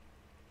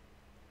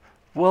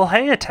Well,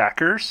 hey,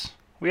 attackers.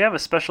 We have a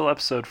special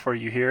episode for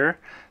you here.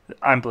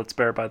 I'm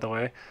Blitzbear, by the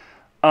way.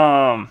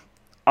 Um,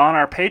 on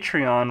our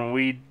Patreon,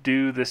 we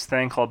do this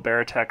thing called Bear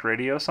Attack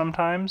Radio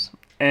sometimes.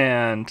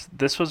 And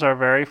this was our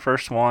very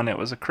first one. It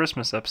was a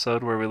Christmas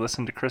episode where we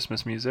listened to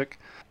Christmas music.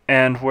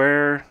 And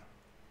we're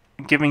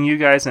giving you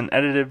guys an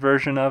edited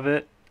version of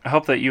it. I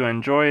hope that you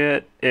enjoy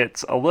it.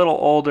 It's a little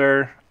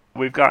older.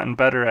 We've gotten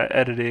better at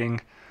editing.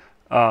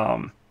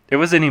 It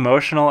was an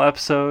emotional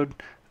episode.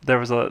 There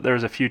was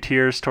a few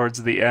tears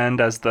towards the end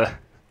as the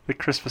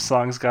Christmas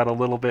songs got a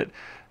little bit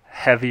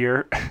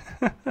heavier.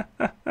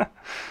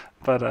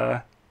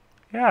 But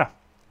yeah,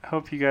 I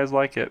hope you guys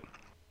like it.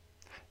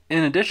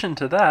 In addition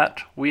to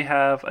that, we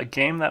have a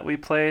game that we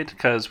played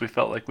because we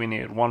felt like we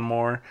needed one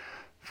more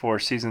for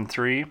season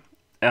 3.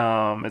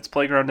 It's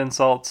Playground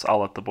Insults.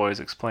 I'll let the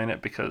boys explain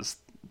it because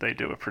they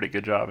do a pretty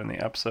good job in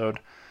the episode.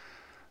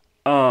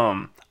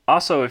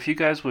 Also, if you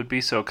guys would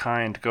be so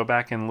kind, go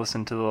back and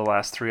listen to the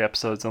last 3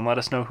 episodes and let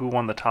us know who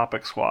won the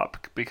topic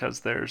swap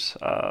because there's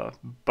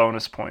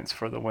bonus points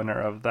for the winner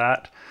of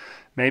that.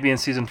 Maybe in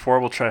season 4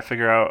 we'll try to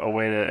figure out a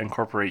way to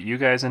incorporate you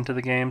guys into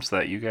the game so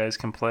that you guys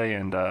can play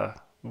and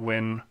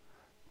win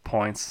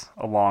points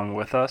along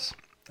with us.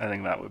 I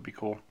think that would be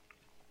cool.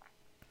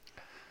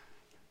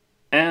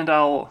 And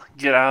I'll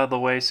get out of the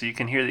way so you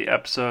can hear the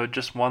episode.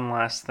 Just one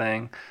last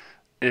thing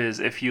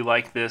is if you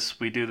like this,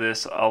 we do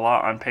this a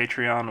lot on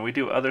Patreon. We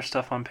do other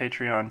stuff on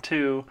Patreon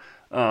too.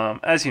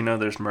 As you know,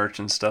 there's merch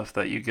and stuff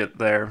that you get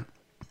there.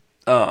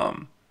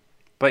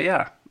 But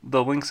yeah,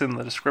 the link's in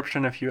the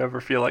description if you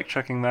ever feel like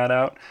checking that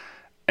out.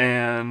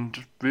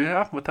 And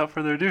yeah, without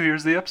further ado,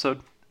 here's the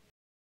episode.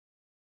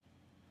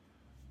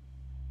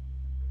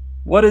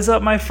 What is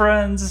up, my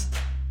friends?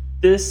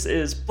 This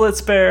is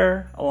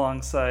Blitzbear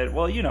alongside,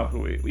 well, you know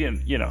who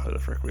you know who the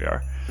frick we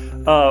are.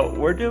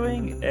 We're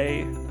doing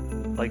a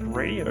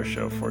radio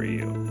show for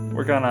you.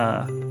 We're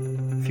gonna,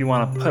 if you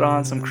want to put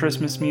on some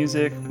Christmas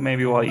music,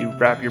 maybe while you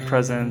wrap your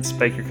presents,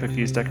 bake your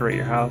cookies, decorate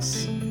your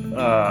house.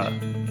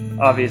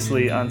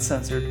 Obviously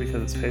uncensored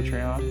because it's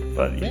Patreon,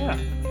 but yeah,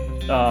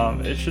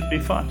 it should be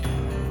fun.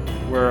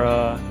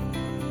 We're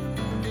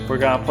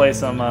gonna play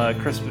some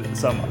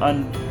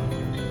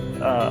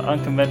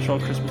unconventional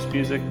Christmas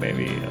music,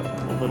 maybe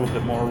a little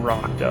bit more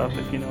rocked up,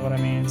 if you know what I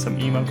mean. Some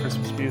emo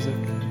Christmas music.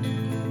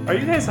 Are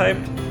you guys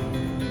hyped?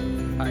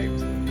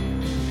 Hyped.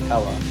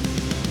 Hella.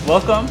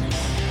 Welcome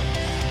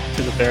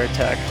to the Bear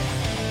Attack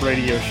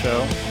radio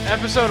show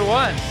Episode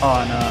 1.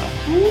 on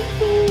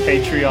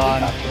Patreon,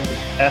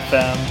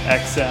 FM,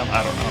 XM,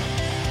 I don't know.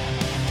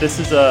 This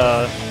is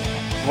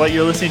what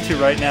you're listening to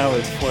right now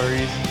is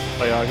Flurries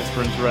by August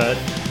Burns Red.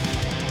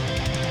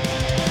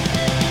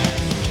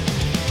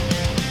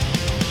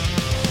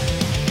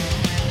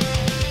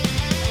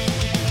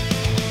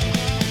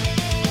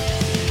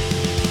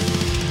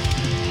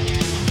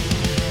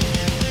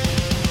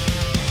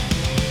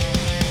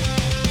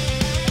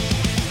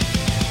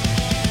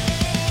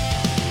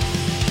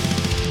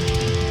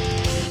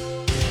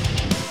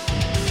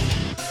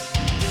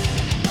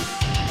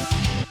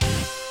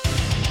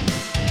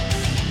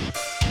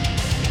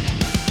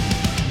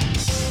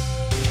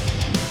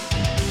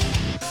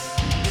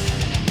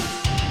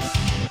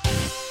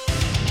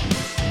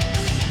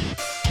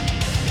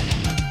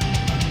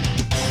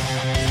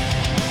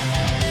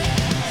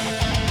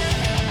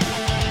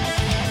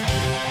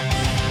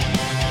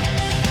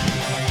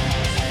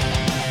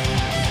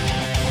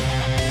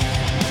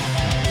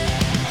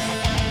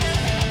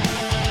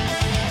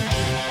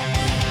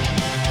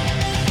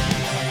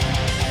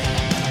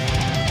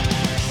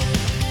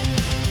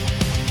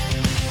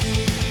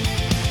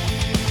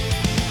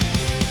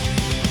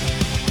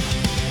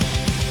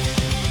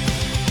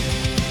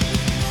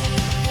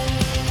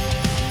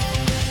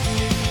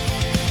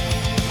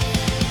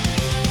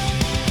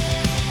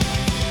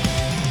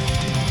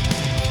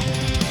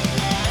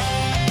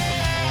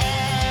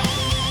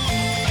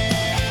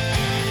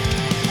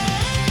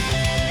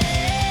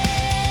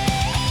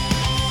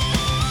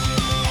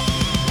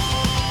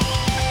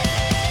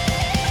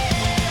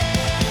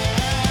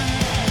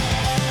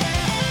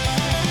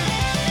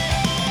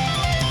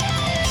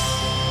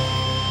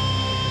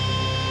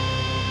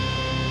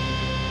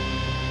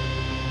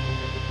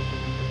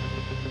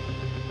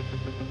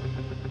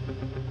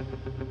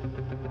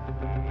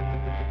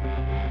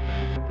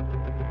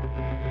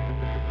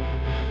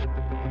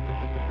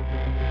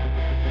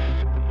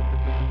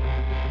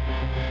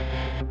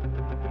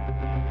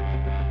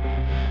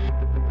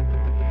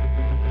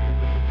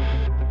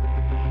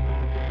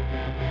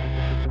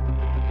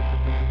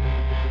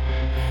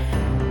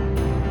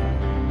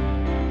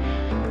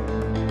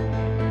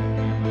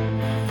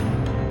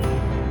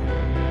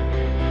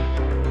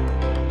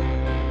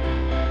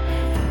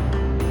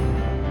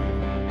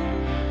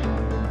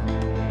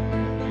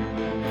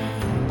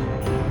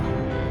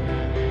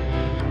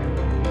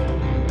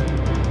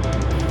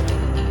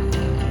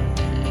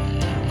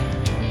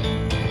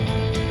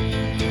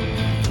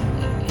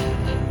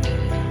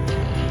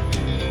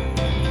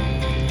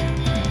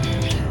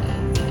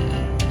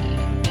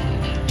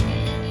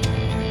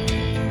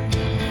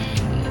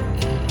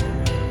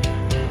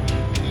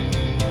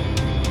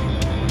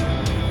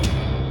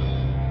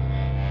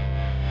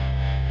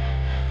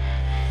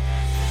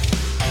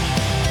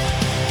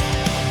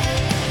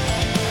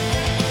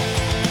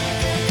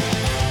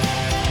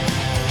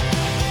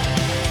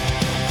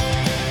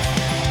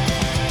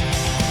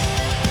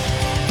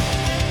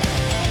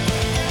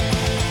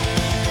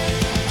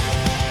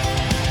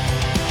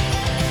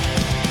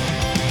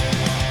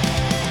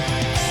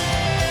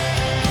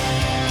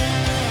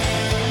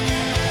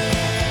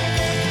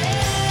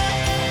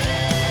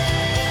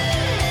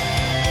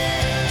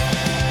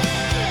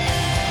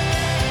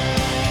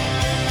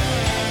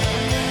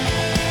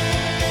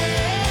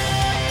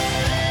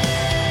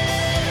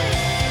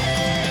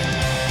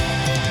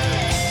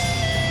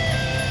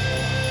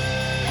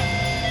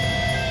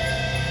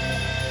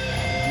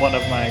 one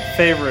of my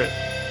favorite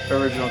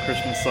original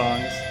Christmas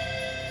songs.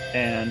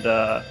 And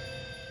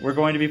we're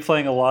going to be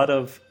playing a lot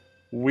of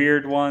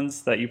weird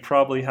ones that you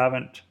probably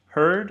haven't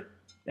heard.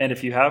 And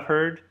if you have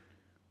heard,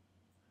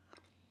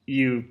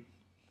 I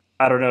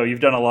don't know,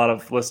 you've done a lot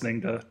of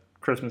listening to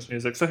Christmas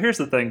music. So here's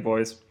the thing,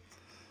 boys.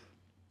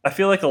 I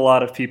feel like a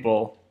lot of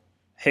people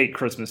hate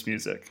Christmas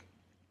music.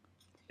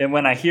 And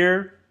when I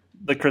hear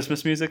the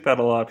Christmas music that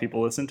a lot of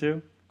people listen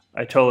to,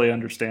 I totally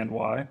understand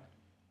why.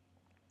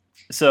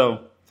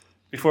 So,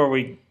 before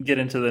we get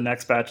into the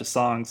next batch of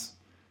songs,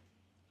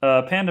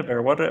 Panda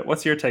Bear,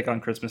 what's your take on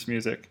Christmas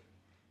music?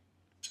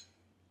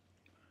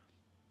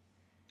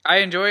 I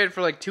enjoy it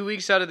for like 2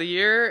 weeks out of the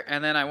year,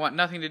 and then I want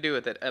nothing to do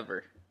with it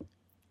ever.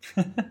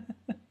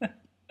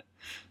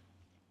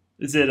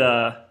 Is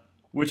it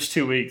which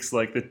 2 weeks?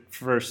 Like the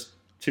first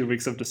 2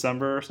 weeks of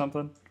December or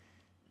something?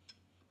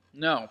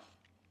 No.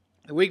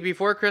 The week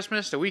before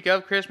Christmas, the week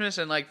of Christmas,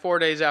 and like 4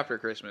 days after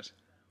Christmas.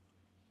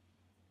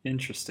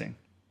 Interesting.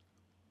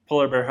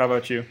 Polar Bear, how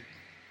about you?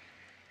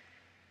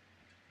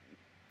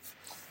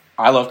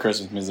 I love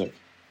Christmas music.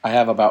 I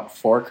have about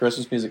 4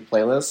 Christmas music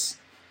playlists,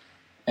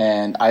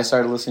 and I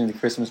started listening to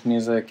Christmas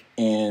music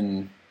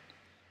in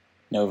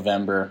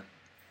November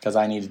because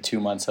I needed 2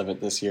 months of it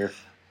this year.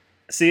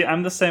 See,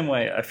 I'm the same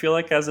way. I feel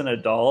like as an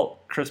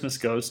adult, Christmas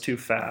goes too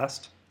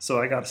fast,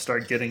 so I got to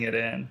start getting it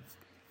in.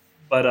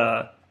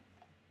 But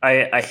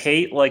I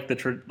hate like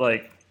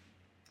like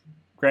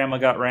Grandma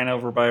got ran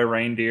over by a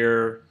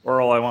reindeer,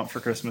 or All I Want for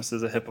Christmas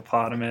is a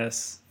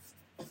Hippopotamus.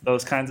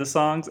 Those kinds of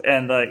songs,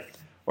 and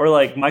or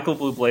like Michael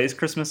Bublé's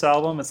Christmas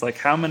album. It's like,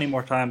 how many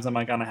more times am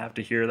I gonna have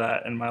to hear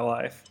that in my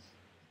life?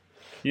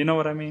 You know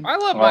what I mean? I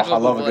love Michael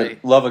Bublé.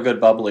 Love a good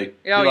bubbly.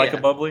 You like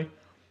a bubbly?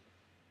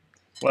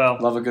 Well,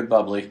 love a good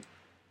bubbly.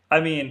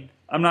 I mean,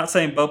 I'm not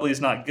saying bubbly's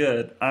not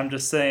good. I'm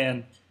just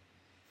saying,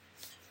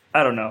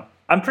 I don't know.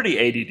 I'm pretty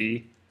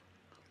ADD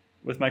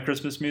with my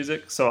Christmas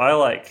music, so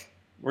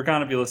we're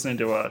gonna be listening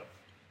to a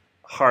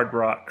hard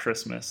rock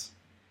Christmas.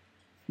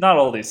 Not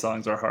all these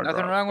songs are hard rock.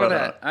 Nothing wrong with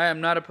that. I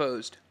am not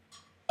opposed.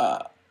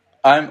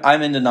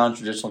 I'm into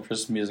non-traditional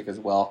Christmas music as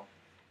well.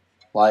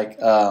 Like,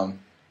 have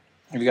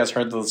you guys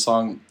heard the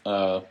song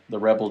 "The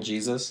Rebel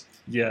Jesus"?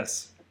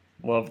 Yes,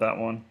 love that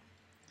one.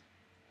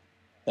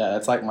 Yeah,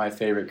 that's like my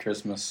favorite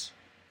Christmas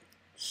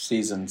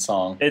season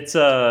song. It's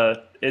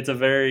a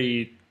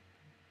very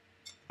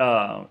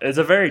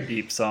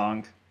deep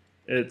song.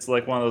 It's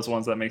like one of those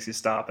ones that makes you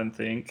stop and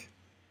think,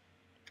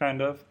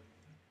 kind of.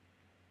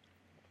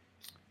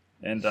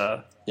 And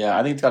yeah,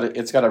 I think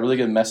it's got a really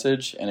good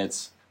message, and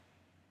it's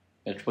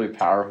really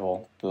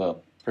powerful, the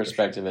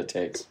perspective it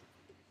takes.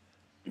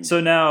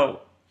 So now,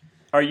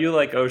 are you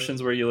like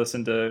Oceans, where you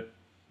listen to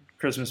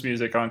Christmas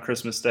music on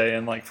Christmas Day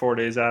and like 4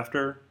 days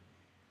after?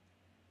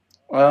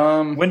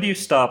 When do you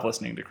stop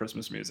listening to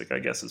Christmas music, I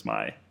guess is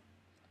my...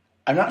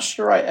 I'm not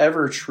sure I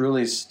ever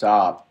truly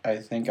stop. I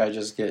think I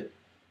just get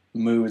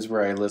moods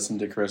where I listen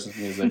to Christmas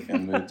music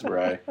and moods where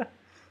I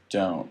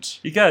don't.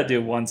 You gotta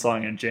do one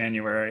song in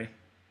January.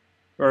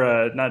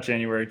 Or, not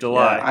January,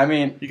 July. Yeah, I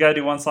mean... You gotta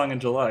do one song in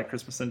July,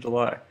 Christmas in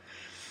July.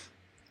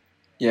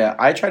 Yeah,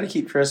 I try to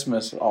keep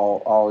Christmas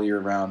all year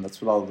round.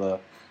 That's what all the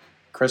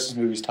Christmas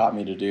movies taught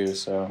me to do,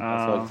 so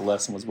I feel like the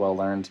lesson was well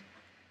learned.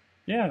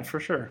 Yeah, for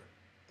sure.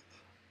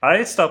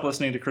 I stopped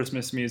listening to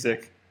Christmas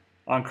music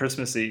on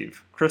Christmas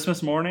Eve.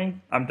 Christmas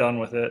morning, I'm done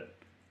with it.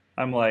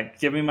 I'm like,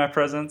 give me my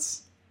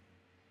presents,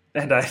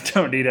 and I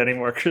don't need any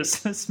more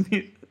Christmas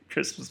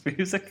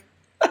music.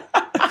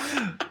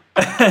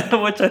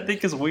 Which I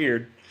think is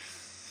weird.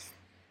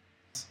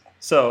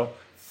 So,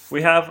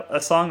 we have a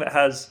song that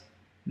has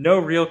no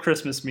real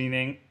Christmas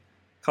meaning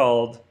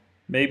called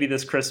Maybe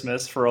This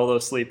Christmas for All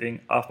Those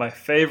Sleeping off my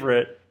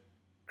favorite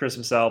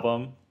Christmas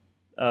album,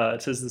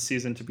 'Tis the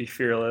Season to Be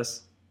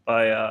Fearless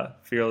by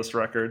Fearless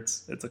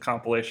Records. It's a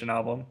compilation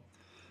album.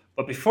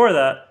 But before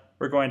that,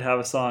 we're going to have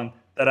a song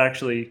that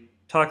actually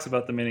talks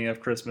about the meaning of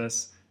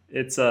Christmas.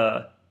 It's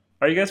are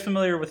you guys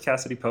familiar with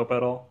Cassidy Pope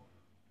at all?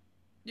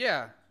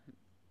 Yeah.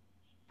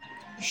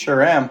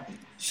 Sure am.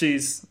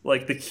 She's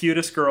like the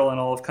cutest girl in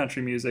all of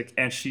country music,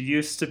 and she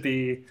used to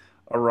be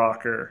a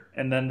rocker,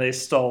 and then they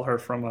stole her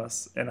from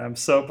us, and I'm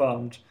so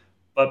bummed.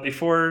 But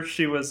before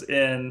she was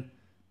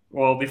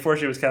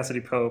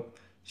Cassidy Pope,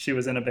 she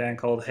was in a band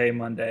called Hey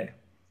Monday,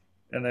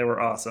 and they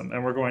were awesome,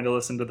 and we're going to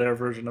listen to their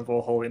version of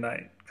Oh Holy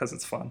Night, because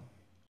it's fun.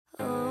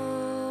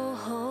 Oh,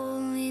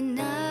 holy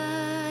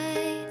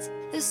night,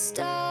 the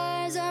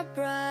stars are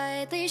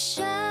brightly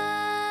shining.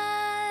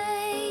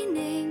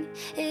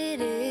 It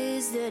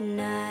is the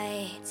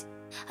night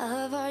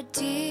of our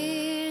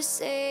dear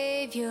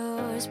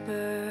Savior's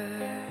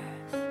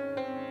birth.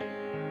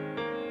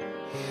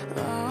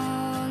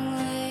 Long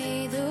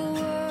lay the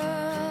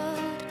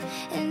world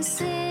in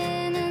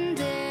sin and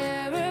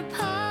error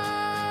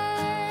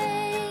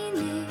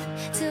pining,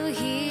 till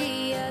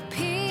he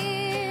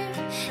appeared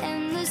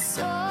and the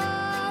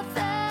soul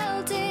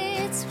felt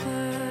its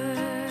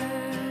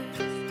worth.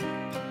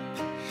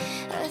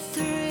 A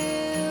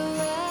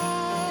thrill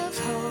of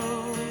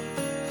hope,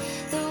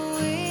 the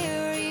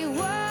weary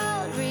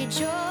world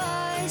rejoiced.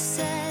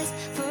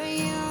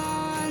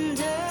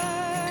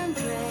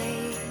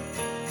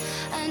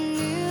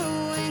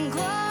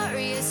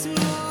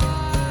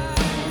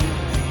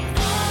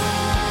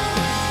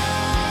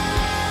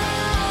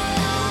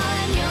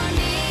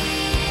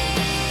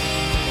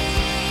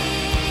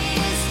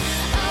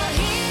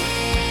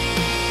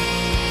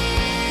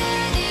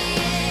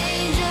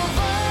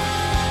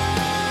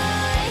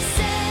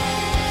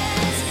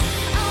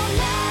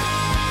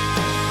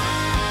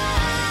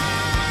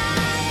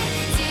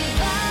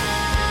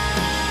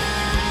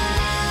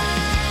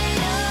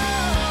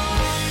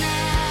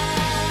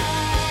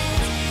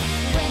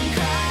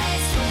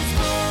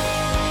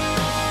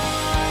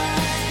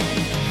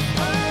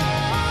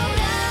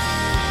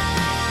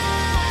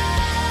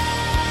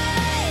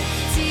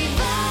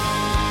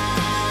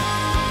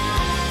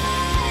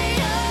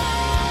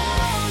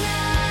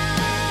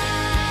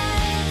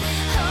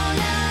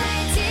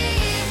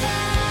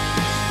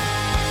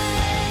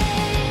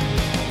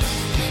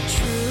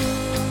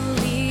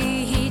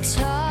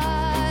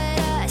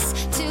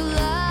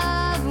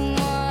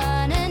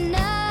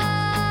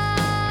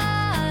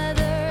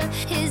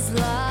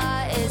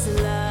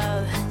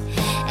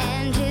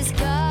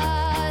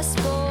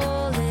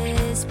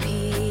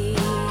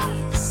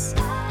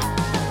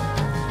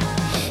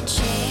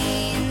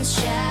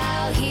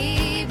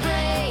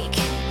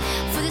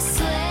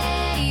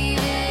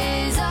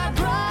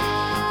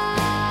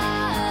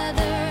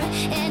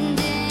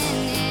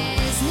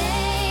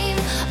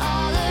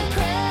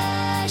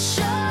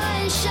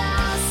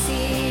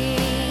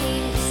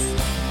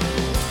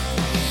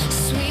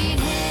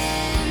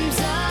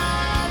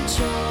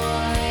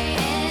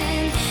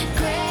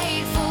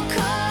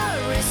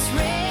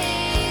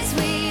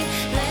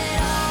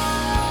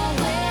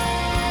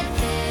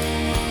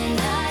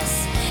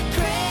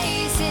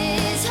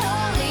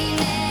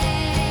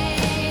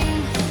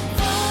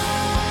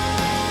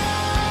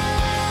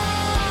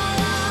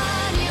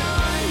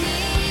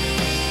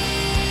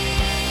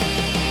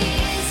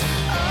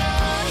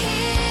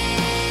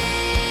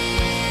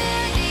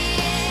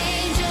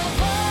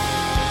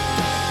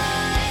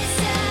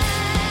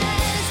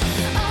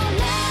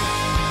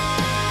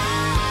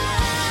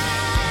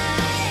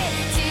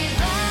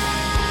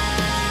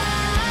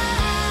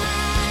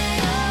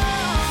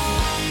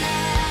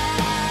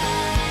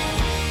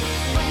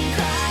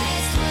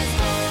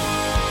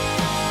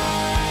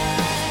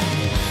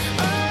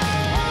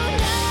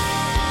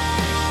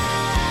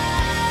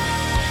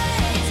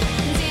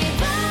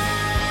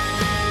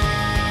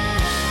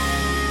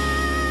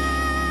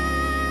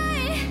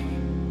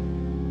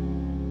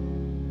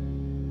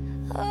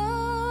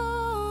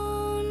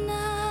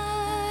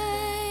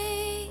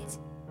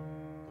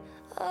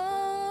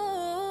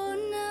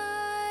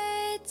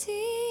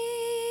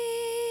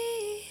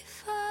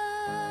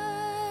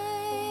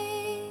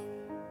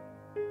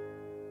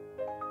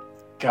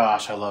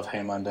 Gosh, I love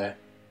Hey Monday.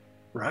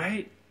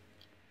 Right?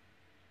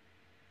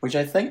 Which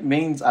I think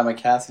means I'm a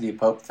Cassidy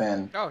Pope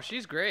fan Oh,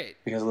 she's great.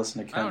 because I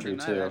listen to I don't country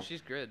deny too. that.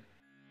 She's good.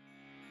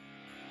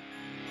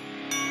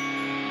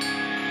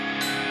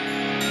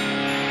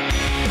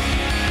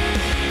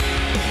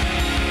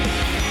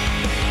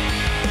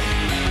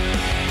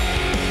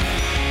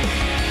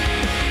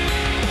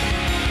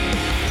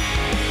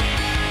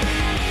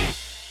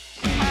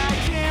 I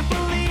can't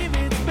believe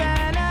it's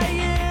been a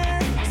year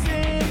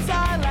since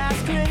our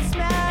last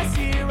Christmas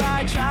here.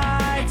 I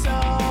tried so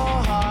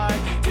hard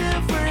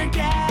to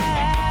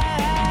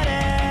forget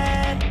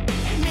it.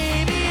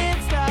 Maybe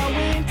it's the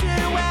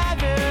winter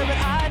weather, but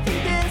I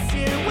think this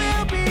year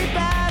will be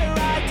better. I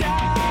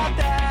doubt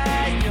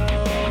that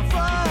you'll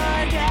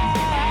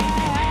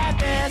forget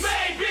this.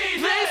 Maybe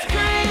this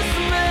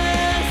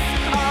Christmas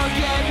I'll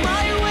get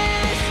my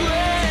wish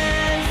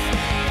list.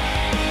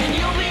 And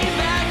you'll be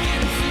back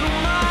into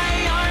my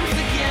arms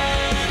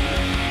again.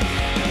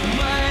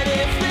 But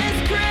if this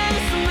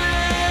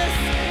Christmas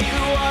you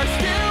are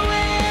still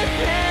with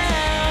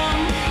him,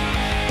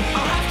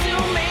 I'll have to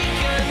make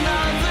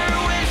another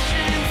wish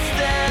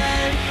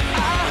instead. I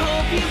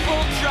hope you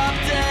both drop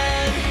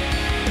dead.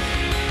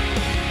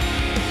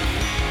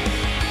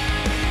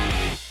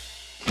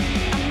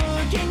 I'm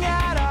looking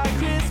at our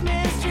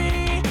Christmas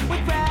tree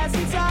with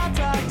presents all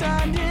tucked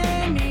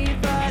underneath,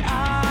 but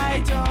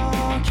I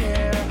don't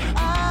care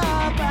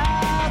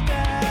about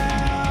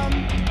them.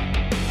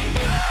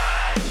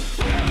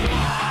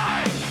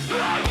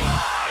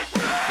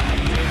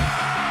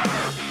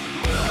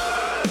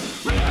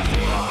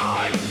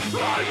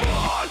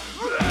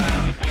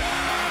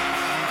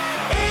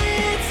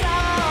 It's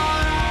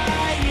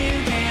alright, you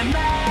can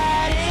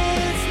let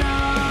it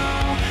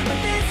snow, but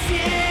this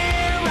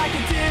year I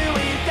could do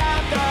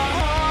without the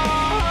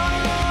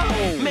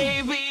home.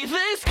 Maybe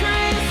this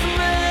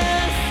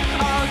Christmas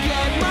I'll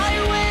get my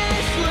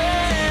wish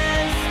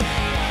list,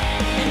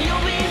 and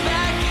you'll be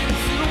back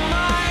into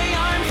my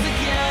arms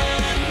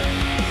again.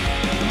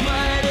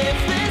 But if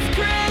this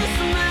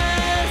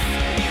Christmas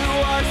you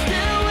are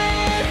still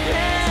with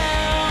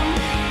him,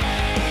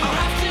 I'll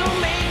have to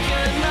make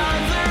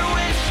another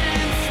wish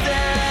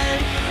instead.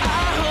 I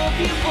hope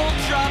you both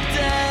drop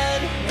dead.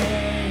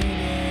 Maybe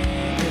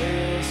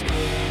this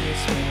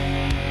Christmas.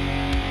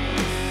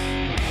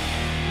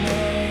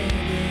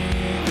 Maybe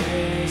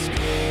this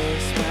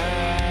Christmas.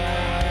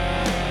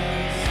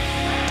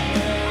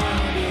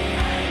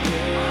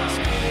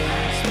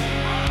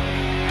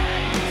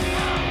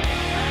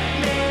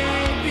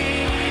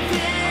 Maybe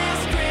this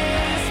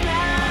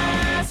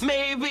Christmas.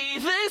 Maybe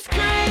this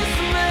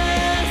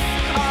Christmas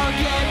I'll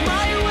get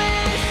my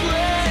wish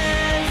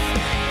list,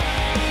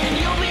 and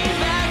you'll be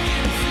back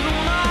into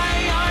my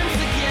arms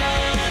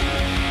again.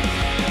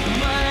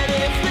 But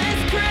if this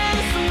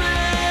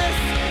Christmas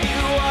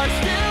you are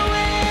still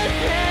with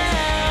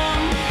him,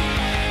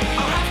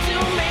 I'll have to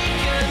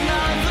make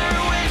another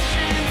wish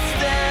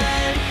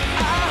instead. I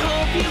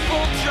hope you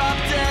both drop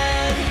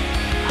dead.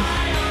 I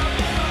hope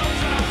you both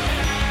drop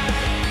dead.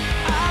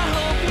 I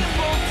hope you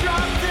both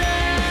drop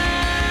dead.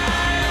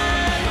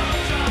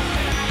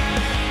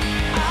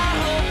 I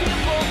hope you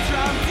both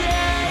drop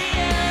dead.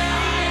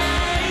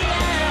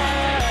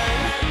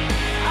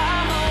 I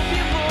hope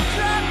you both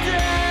drop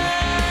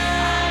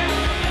dead.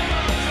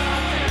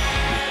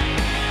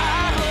 I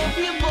hope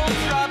you both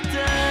drop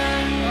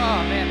dead. Oh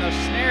man, those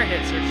snare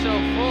hits are so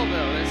full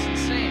though. That's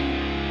insane.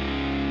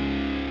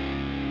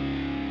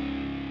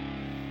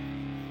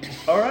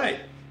 All right.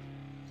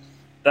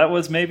 That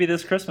was Maybe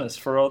This Christmas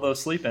for all those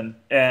sleeping.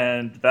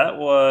 And that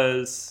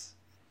was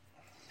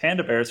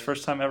Panda Bear's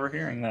first time ever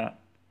hearing that.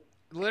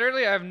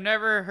 Literally, I've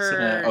never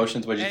heard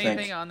Oceans, what'd you anything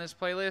think? on this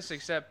playlist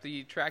except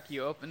the track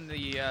you opened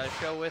the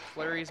show with,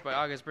 Flurries by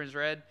August Burns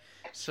Red.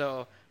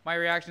 So my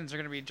reactions are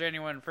going to be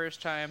genuine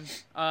first time.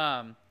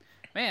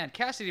 Man,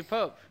 Cassidy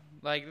Pope,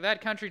 like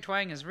that country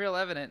twang is real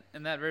evident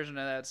in that version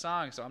of that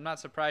song, so I'm not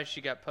surprised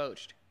she got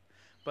poached.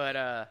 But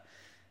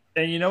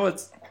And you know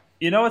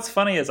what's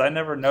funny is I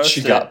never noticed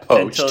She got it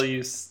poached. until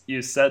you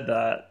said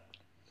that.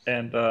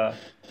 And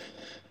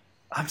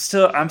I'm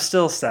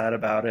still sad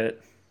about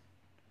it.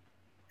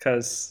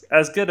 Because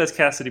as good as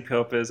Cassidy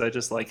Pope is, I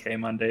just like Hey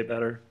Monday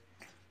better.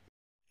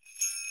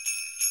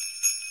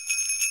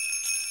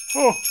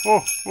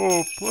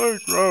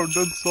 Playground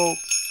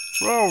insults.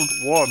 Round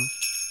 1.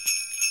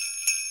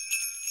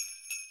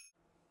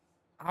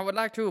 I would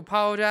like to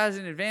apologize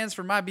in advance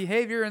for my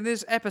behavior in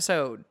this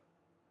episode.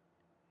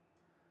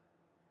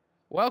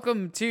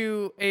 Welcome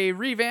to a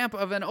revamp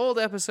of an old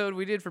episode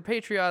we did for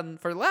Patreon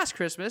for last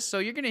Christmas. So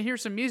you're going to hear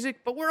some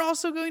music, but we're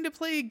also going to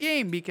play a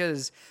game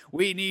because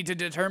we need to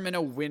determine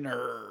a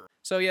winner.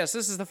 So yes,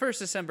 this is the first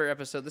December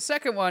episode. The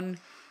second one,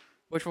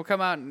 which will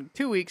come out in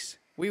 2 weeks,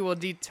 we will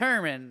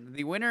determine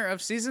the winner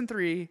of season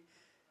 3,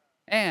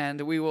 and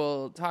we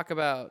will talk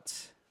about,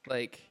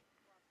 like,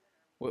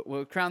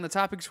 we'll crown the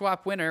topic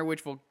swap winner,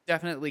 which will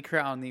definitely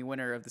crown the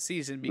winner of the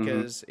season,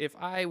 because if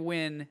I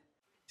win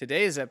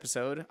today's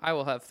episode, I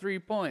will have 3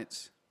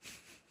 points.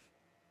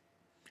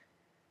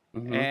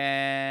 Mhm.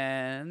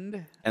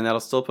 And And that'll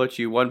still put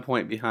you 1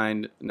 point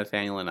behind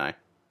Nathaniel and I,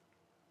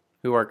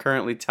 who are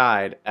currently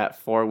tied at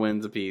 4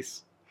 wins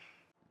apiece.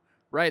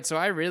 right, so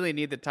I really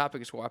need the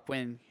topic swap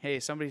win. Hey,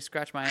 somebody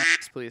scratch my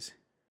ass, please.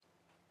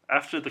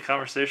 After the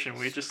conversation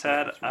we just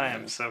had, I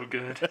am so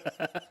good.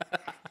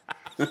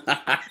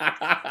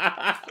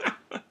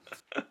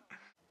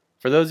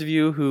 For those of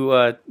you who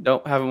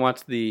haven't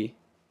watched the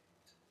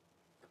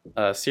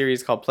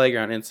series called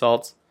Playground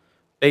Insults,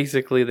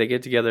 basically they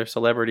get together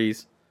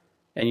celebrities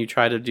and you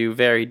try to do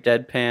very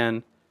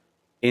deadpan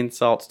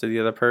insults to the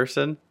other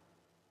person.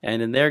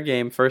 And in their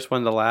game, first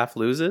one to laugh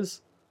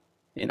loses.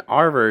 In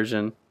our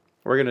version,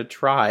 we're going to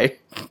try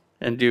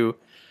and do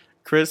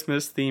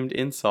Christmas-themed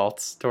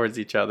insults towards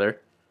each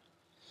other.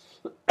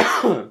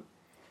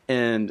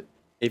 And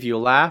if you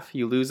laugh,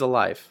 you lose a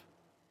life.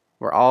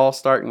 We're all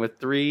starting with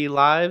 3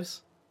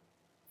 lives.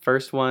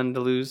 First one to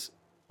lose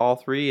all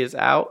 3 is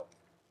out.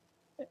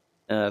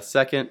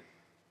 Second,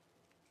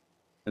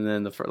 and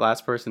then the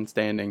last person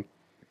standing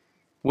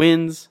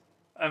wins.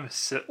 I'm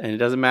so And it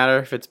doesn't matter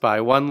if it's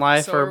by 1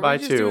 life So or are by we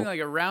just 2. doing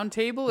like a round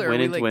table, or are we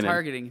Winning's like winning.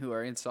 targeting who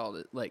are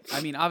insulted? Like, I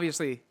mean,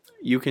 obviously,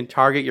 You can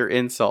target your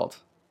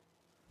insult.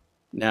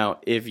 Now,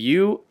 if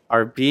you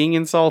are being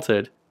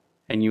insulted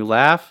and you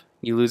laugh,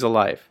 you lose a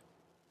life.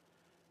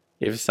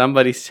 If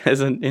somebody says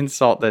an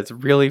insult that's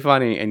really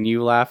funny and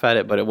you laugh at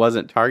it, but it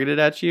wasn't targeted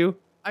at you,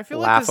 I feel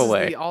laugh like this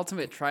away. is the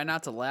ultimate try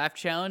not to laugh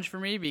challenge for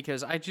me,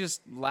 because I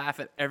just laugh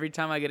at every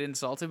time I get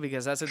insulted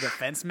because that's a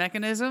defense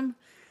mechanism.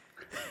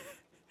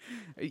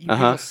 You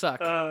people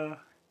suck.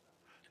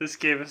 this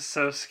game is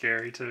so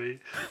scary to me.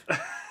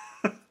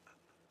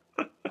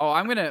 Oh,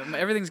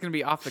 everything's gonna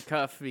be off the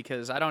cuff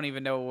because I don't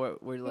even know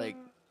what we're like.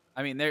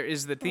 I mean, there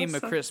is the theme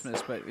of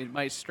Christmas, but it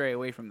might stray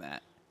away from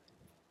that.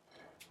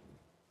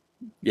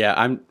 yeah,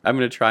 I'm going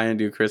to try and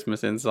do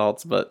Christmas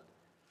insults, but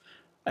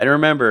I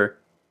remember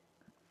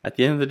at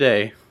the end of the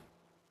day,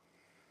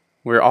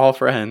 we're all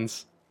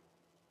friends.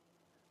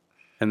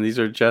 And these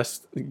are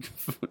just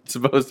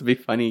supposed to be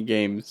funny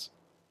games.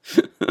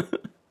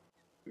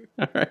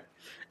 All right.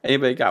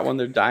 Anybody got one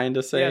they're dying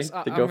to say? Yes, to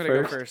I'm go gonna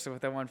go first? first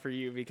with that one for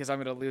you because I'm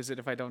gonna lose it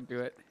if I don't do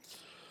it.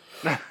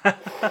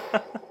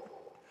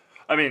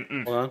 I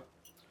mean, Hold on.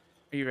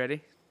 Are you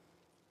ready?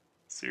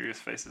 serious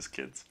faces,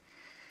 kids.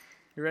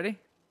 You ready?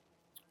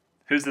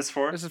 Who's this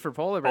for? This is for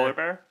Polar Bear. Polar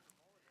Bear?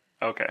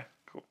 Okay,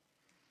 cool.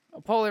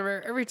 Polar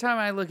Bear, every time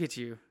I look at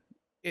you,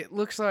 it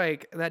looks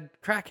like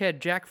that crackhead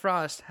Jack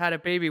Frost had a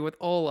baby with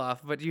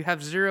Olaf, but you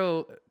have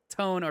 0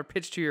 tone or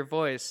pitch to your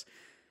voice.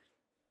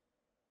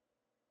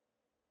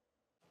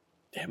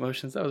 Damn,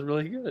 Oceans, that was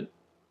really good.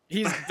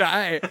 He's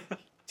dying.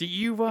 Do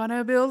you want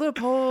to build a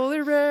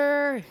polar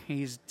bear?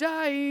 He's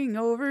dying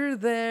over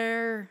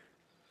there.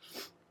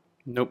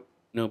 Nope.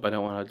 Nope, I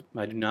don't want to.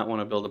 I do not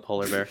want to build a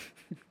polar bear.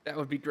 That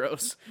would be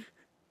gross.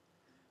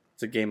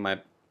 It's a game my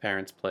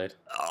parents played.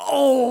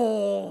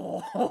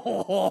 Oh!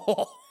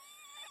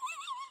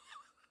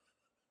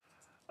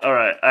 All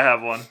right, I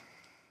have one.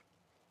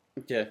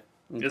 Okay.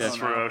 This is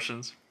for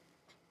Oceans.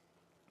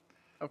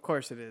 Of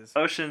course it is.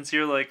 Oceans,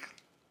 you're like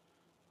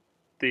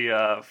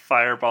the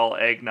Fireball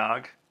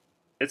eggnog.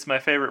 It's my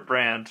favorite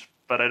brand,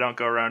 but I don't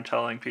go around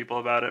telling people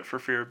about it for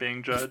fear of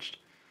being judged.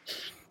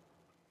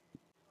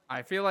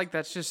 I feel like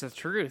that's just the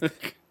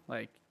truth.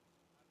 Like,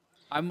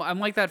 I'm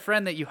like that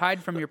friend that you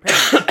hide from your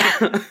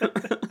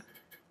parents.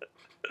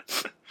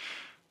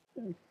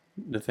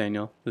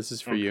 Nathaniel, this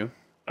is for you.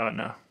 Oh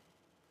no.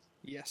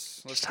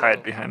 Yes. Just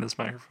hide behind this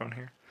microphone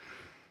here.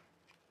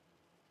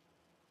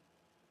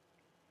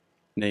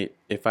 Nate,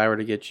 if I were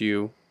to get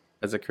you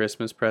as a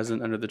Christmas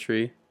present under the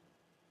tree,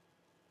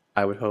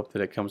 I would hope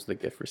that it comes with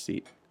a gift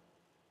receipt.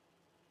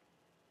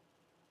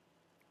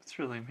 That's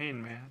really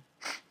mean, man.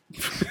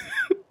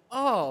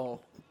 Oh.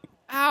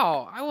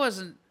 Ow. I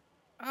wasn't.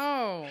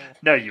 Oh.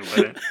 No, you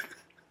wouldn't.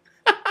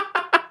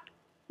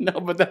 No,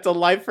 but that's a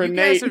life for You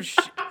Nate. guys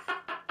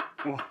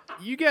have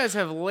you guys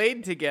have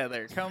laid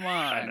together. Come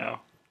on. I know.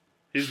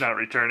 He's not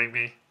returning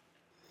me.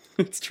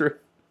 It's true.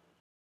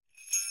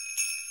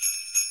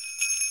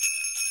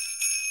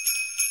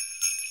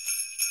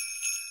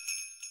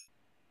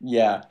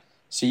 Yeah.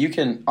 So you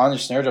can, on your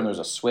snare drum, there's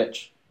a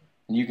switch,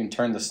 and you can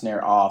turn the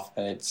snare off,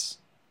 and it's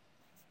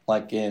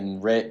like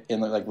in like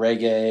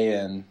reggae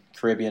and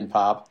Caribbean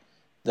pop,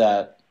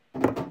 that's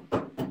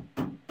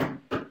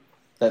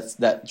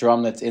that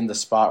drum that's in the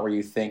spot where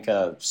you think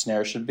a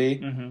snare should be.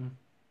 Mm-hmm.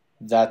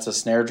 That's a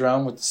snare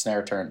drum with the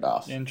snare turned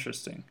off.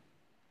 Interesting.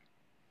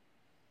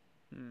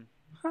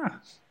 Huh.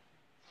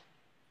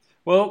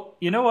 Well,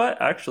 you know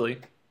what? Actually,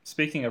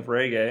 speaking of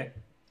reggae,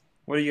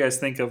 what do you guys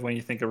think of when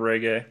you think of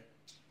reggae?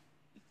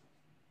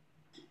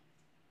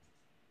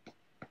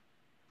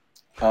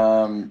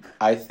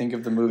 I think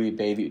of the movie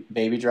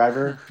Baby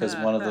Driver because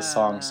one of the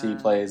songs he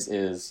plays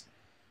is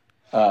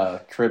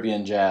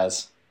Caribbean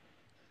jazz.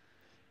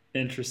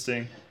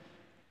 Interesting.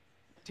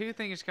 2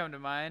 things come to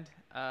mind.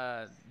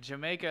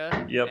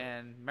 Jamaica Yep.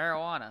 and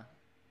marijuana.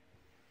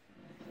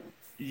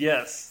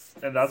 Yes,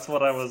 and that's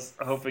what I was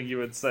hoping you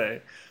would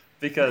say,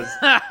 because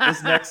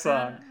this next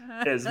song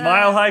is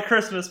Mile High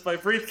Christmas by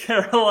Breathe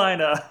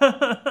Carolina.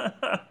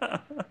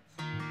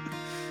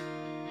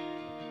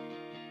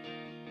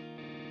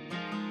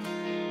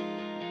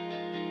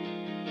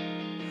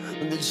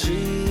 The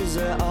trees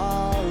are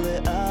all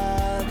lit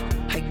up.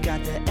 I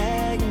got the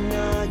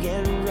eggnog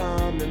and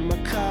rum in my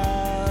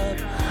cup.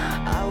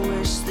 I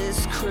wish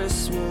this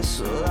Christmas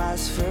will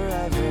last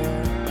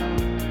forever.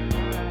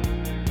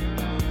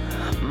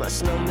 My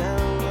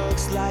snowman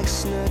looks like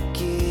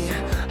Snooky.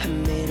 I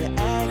made an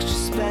extra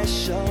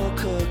special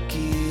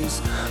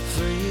cookies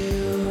for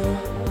you.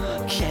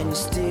 Can you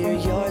steer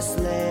your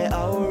sleigh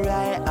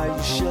alright? Are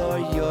you sure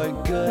you're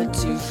good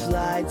to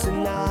fly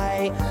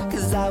tonight?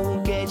 Cause I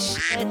won't get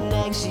shit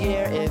next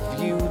year if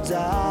you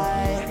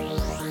die.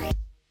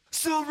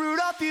 So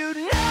Rudolph, you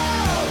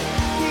know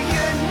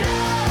your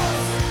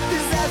nose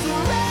is as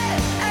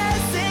red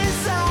as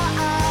his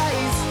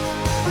eyes.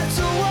 But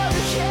don't want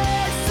the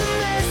kids to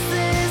miss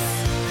this.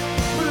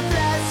 But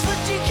that's what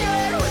you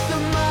get with the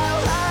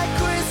Mile High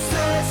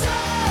Christmas.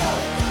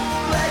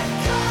 Let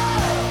go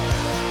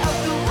of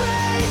the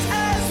reins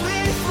as we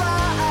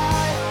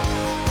fly.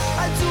 I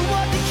don't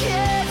want the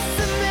kids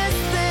to miss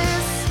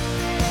this.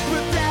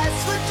 But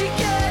that's what you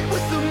get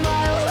with the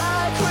Mile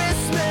High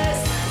Christmas.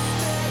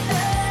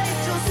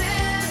 Angels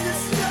in the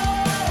snow,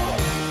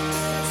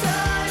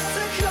 time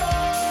to go.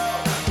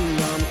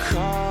 Mom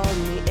called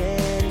me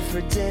in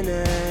for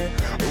dinner.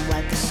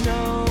 Wipe the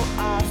snow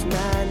off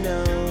my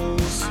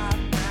nose. I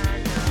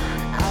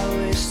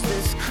wish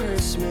this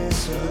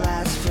Christmas would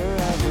last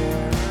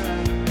forever.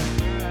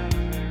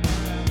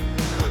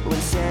 When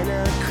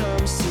Santa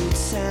comes to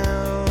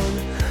town,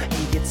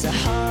 he gets a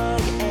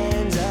hug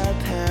and a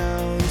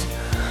pound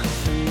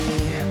from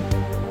me.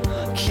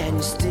 Can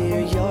you steer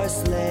your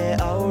sleigh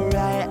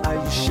alright? Are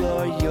you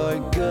sure you're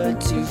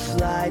good to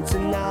fly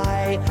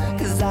tonight?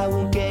 Cause I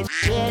won't get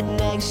shit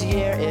next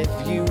year if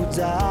you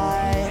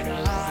die.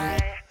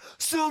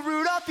 So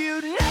Rudolph,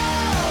 you know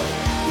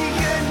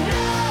your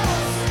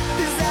nose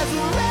is as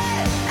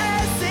red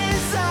as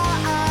his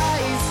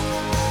eyes.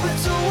 But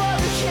don't want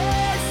the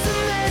kids to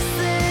miss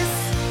this.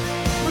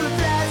 But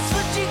that's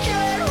what you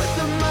get with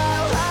the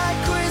Mile High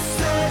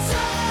Christmas.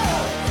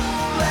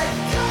 Let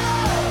go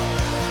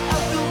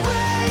of the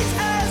reins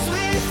as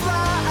we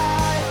fly.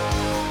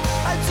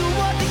 I don't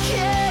want the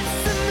kids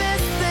to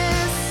miss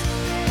this.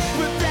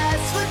 But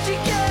that's what you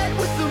get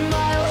with the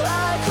Mile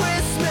High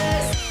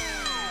Christmas.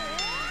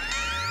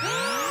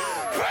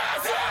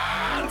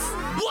 Presents!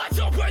 Let's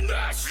open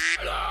this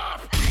shit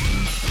up!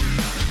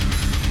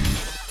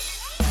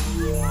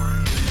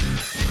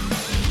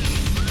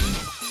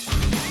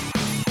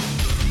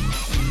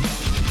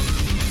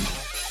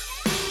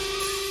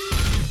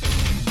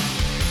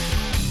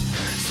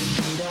 So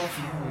Rudolph,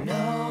 you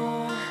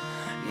know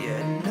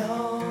your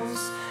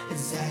nose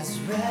is as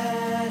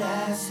red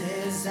as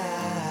his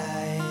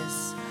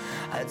eyes.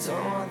 I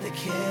don't want the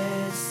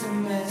kids to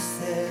miss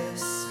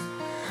this.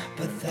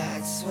 But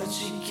that's what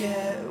you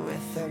get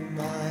with a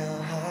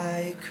Mile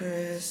High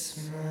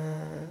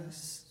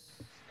Christmas.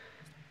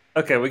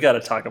 Okay, we got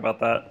to talk about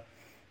that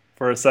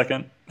for a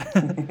second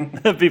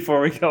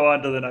before we go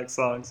on to the next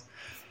songs.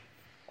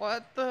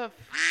 What the?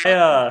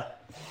 Yeah.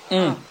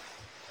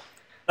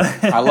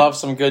 I love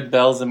some good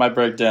bells in my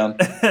breakdown.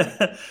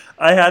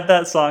 I had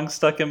that song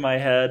stuck in my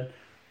head.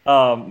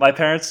 My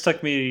parents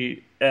took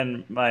me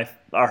and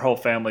our whole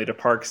family to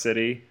Park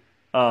City.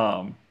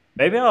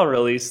 Maybe I'll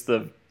release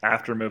the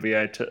after movie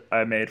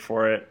I made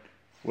for it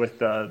with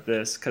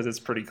this because it's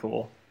pretty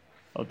cool.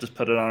 I'll just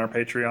put it on our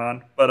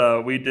Patreon.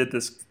 But we did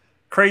this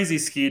crazy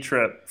ski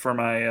trip for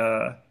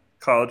my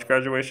college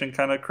graduation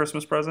kind of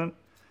Christmas present,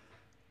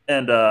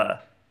 and I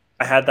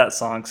had that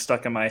song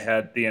stuck in my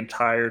head the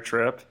entire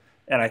trip.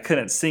 And I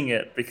couldn't sing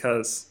it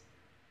because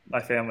my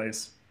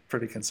family's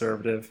pretty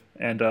conservative.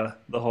 And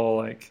the whole,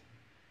 like,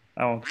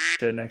 I won't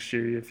shit next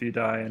year if you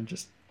die, and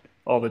just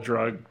all the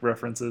drug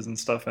references and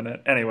stuff in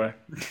it. Anyway.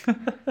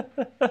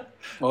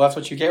 Well, that's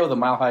what you get with a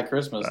Mile High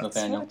Christmas, That's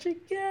Nathaniel. what you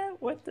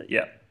get with it.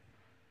 Yeah.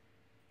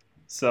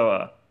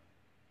 So,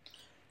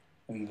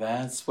 And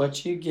that's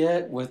what you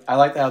get with... I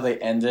like how they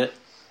end it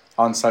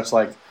on such,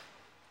 like...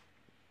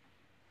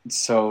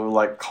 So,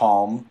 like,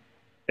 calm.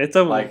 it's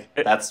a... Like,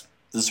 that's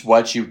just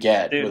what you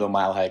get Dude. with a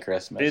Mile High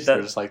Christmas. Dude,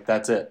 They're just like,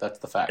 that's it. That's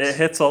the facts. It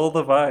hits all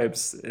the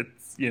vibes.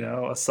 It's,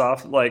 a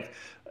soft, like,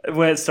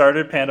 when it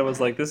started, Panda was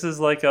like, this is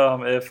like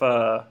if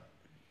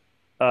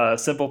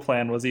Simple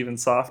Plan was even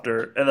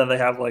softer. And then they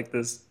have, like,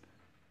 this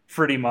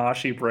pretty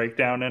moshy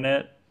breakdown in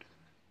it.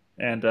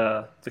 And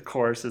the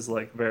chorus is,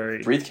 like,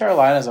 very... Breathe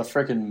Carolina's a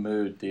freaking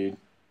mood, dude.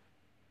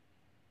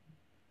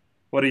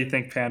 What do you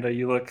think, Panda?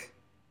 You look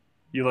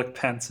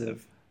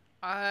pensive.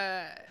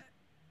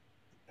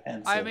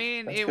 Pensive. I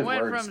mean, That's it good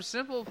went words. from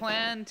Simple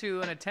Plan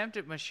to an attempt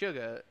at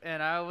Meshuggah,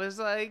 and I was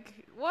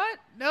like, "What?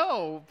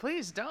 No,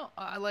 please don't!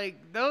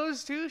 Like,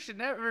 those two should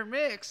never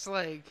mix.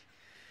 Like,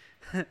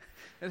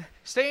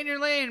 stay in your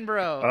lane,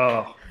 bro."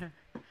 Oh,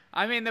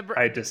 I mean,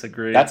 I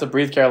disagree. That's a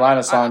Breathe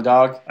Carolina song,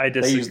 dog. I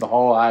They disagree. use the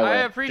whole I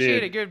highway.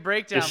 appreciate Dude, a good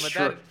breakdown, it's but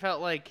short. that felt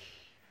like,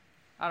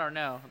 I don't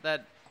know,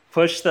 that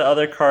Push the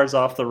other cars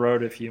off the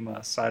road if you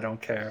must. I don't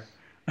care.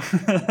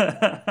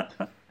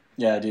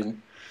 Yeah,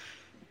 dude.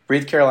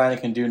 Breathe Carolina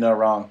can do no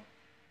wrong.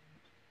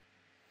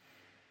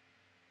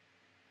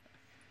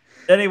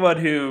 Anyone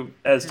who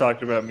has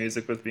talked about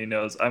music with me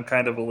knows I'm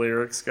kind of a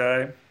lyrics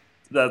guy.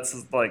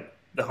 That's like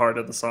the heart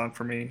of the song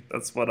for me.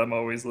 That's what I'm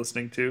always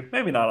listening to.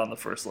 Maybe not on the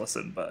first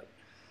listen, but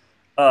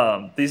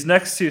these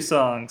next two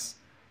songs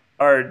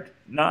are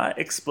not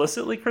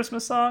explicitly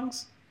Christmas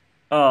songs,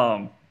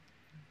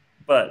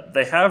 but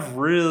they have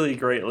really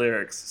great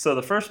lyrics. So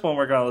the first one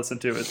we're going to listen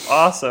to is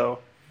also,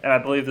 and I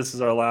believe this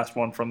is our last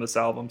one from this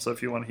album, so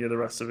if you want to hear the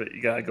rest of it,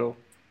 you got to go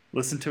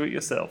listen to it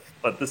yourself.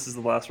 But this is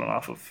the last one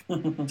off of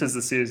 'Tis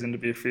the Season to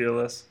Be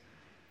Fearless.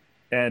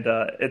 And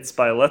it's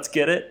by Let's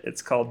Get It.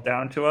 It's called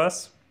Down to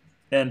Us.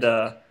 And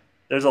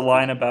there's a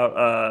line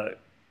about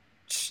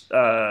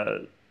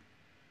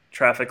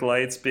traffic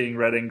lights being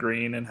red and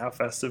green and how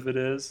festive it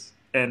is.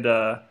 And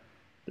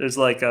there's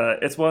like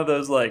it's one of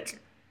those like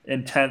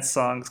intense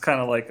songs,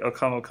 kind of like O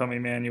Come, O Come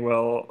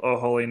Emmanuel, O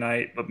Holy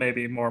Night, but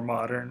maybe more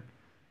modern,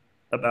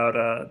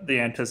 about the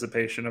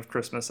anticipation of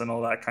Christmas and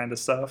all that kind of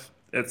stuff.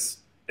 It's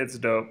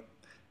dope.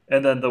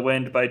 And then The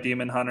Wind by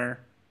Demon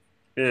Hunter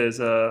is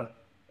a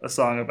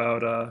song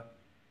about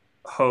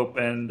hope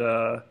and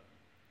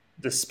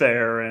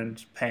despair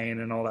and pain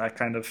and all that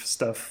kind of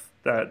stuff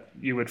that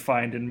you would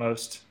find in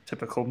most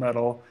typical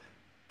metal,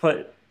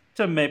 put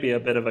to maybe a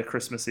bit of a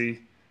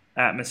Christmassy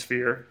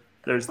atmosphere.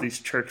 There's these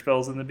church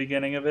bells in the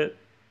beginning of it,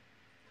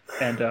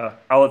 and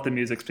I'll let the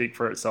music speak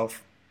for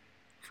itself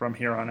from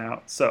here on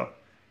out. So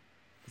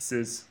this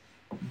is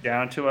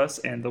Down to Us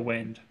and The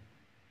Wind.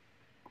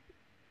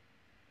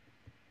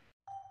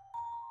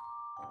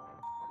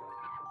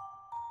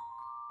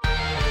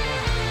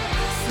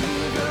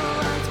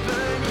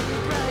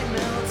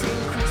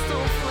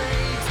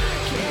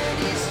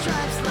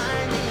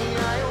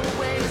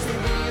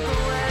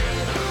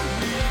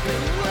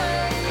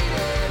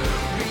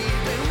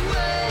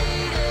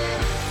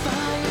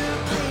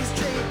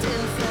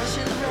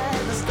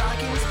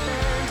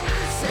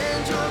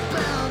 Send your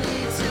bounty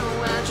to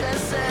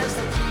addresses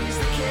that please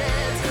the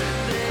kids.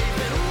 They've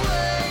been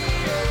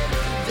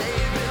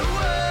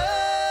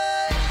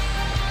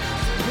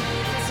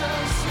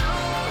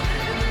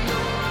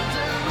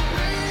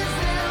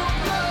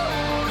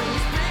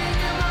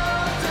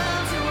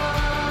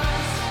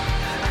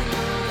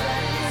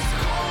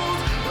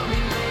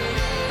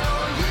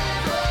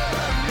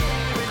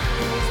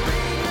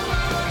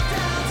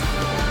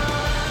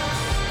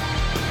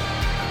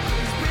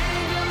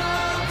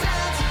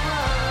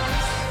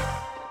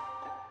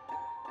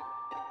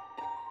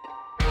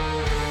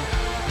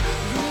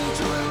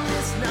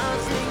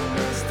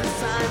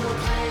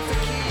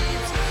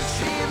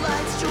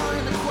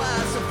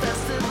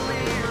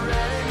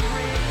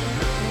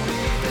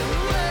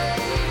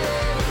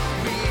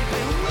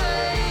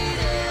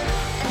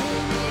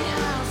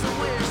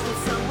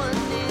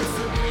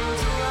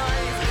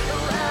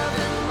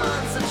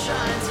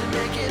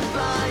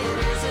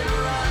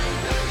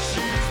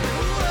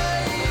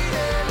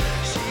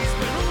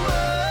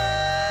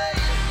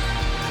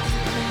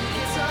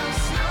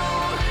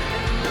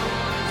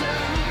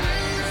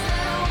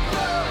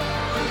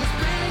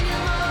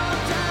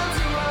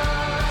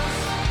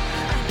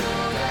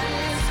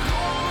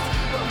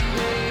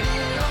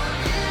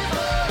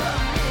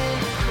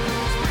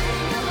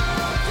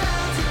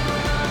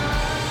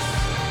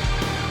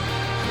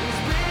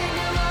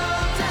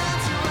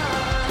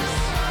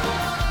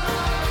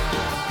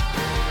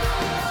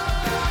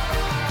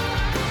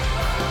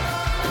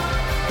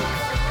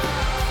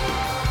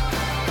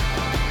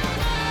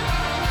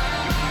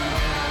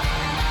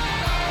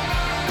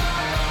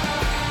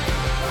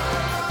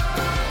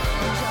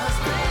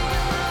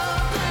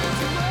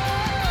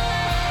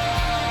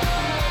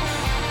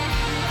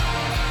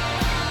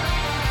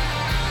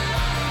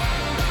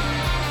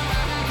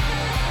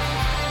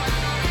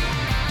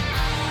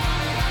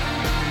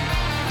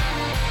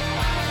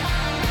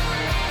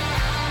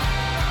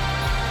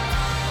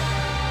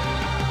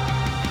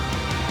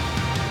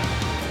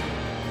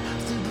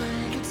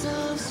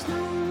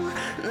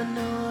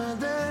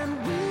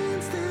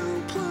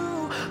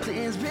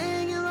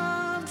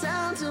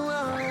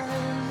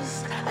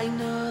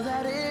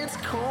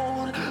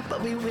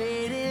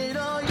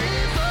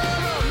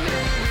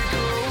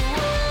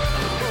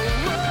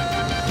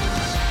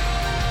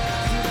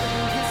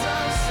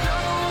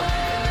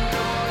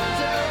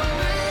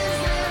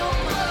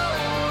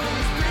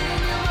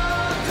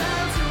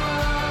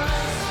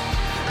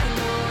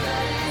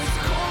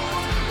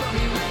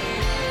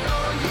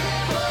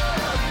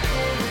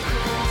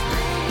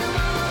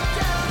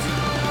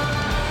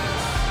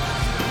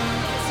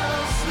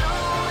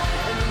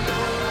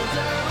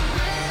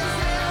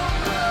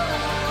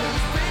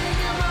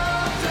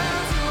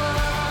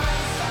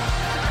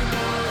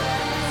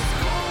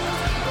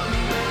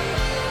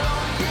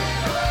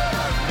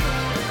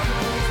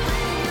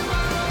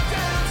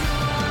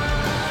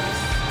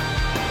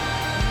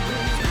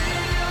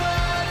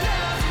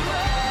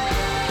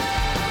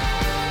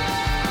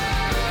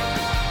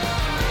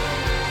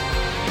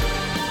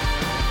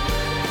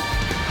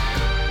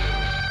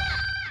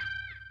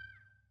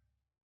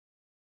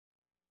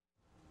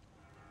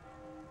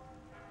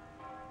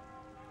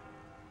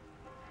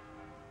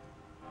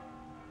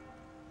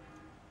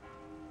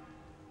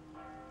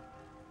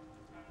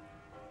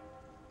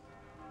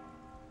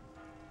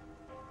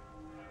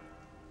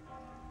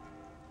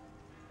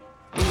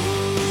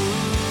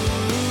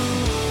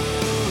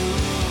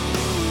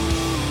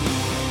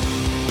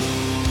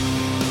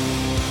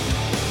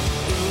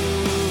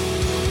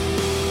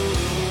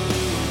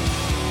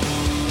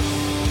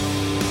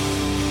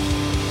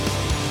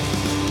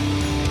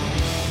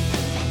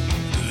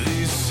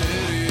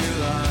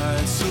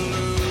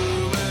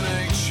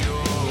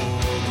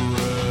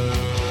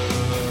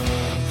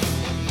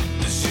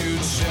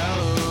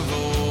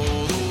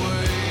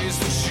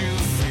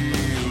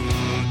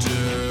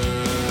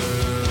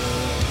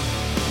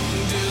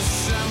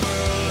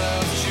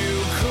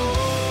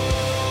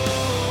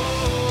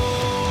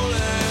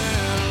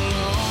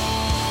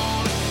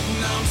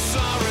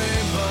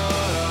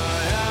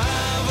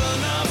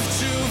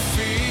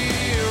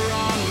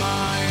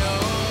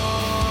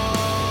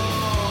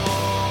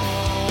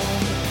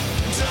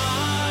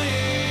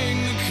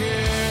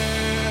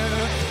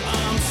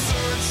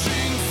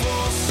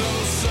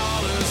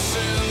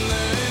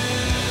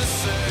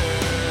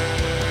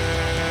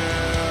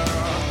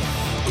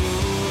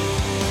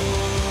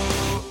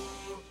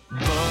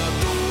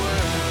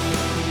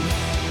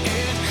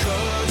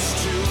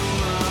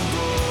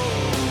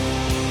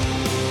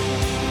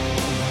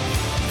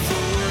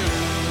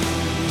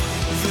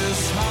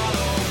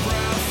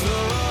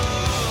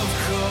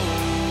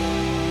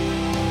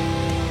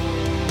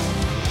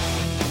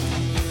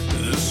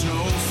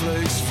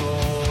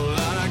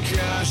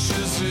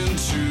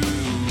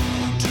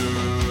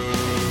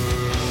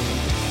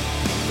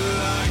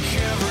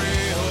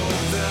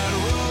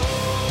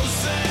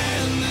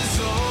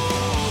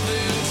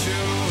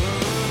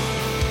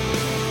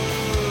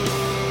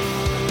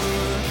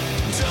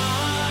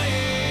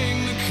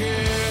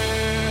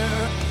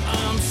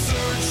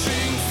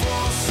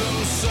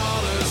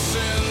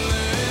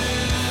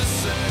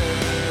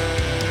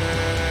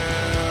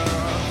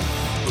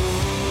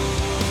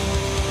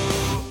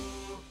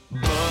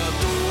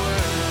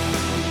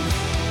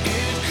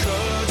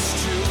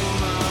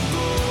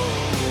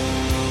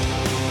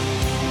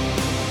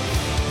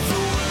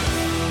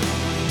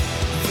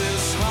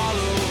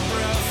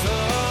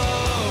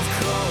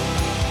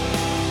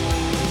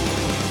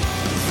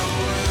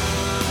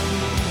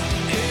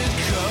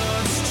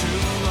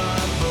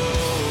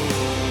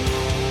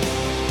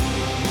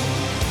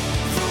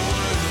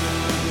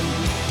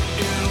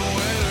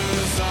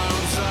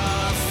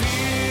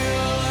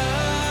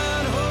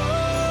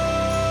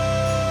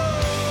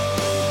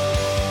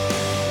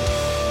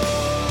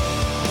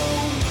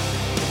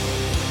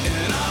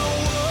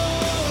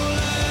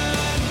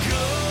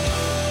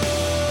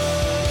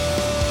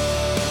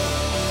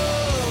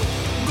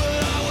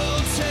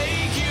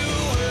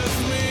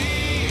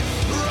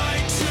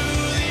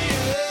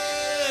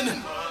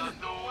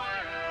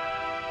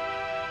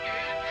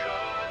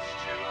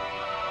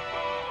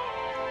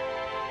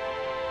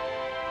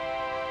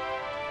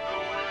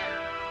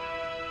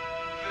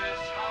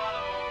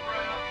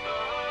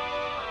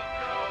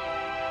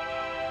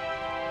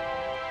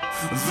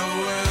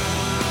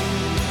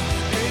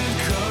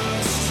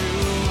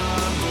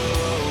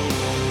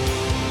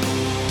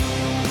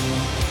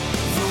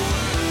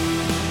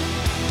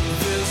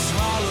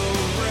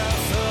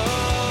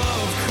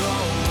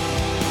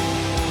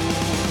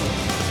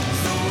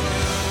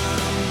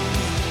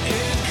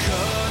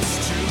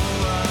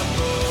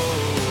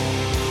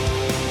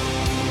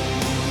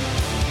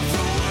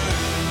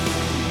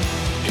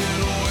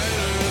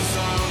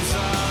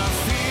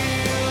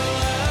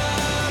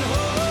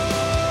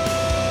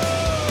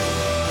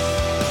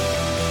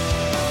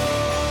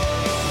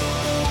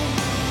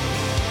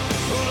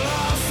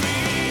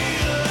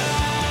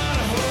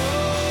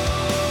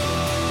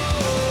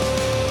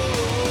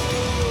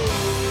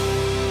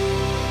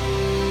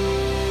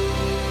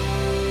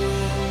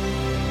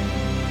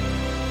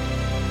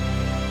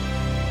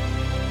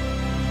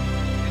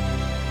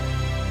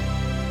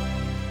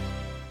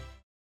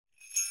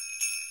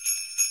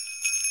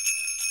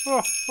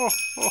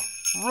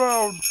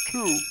Round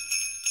 2.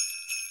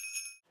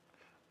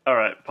 All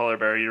right, Polar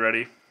Bear, you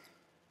ready?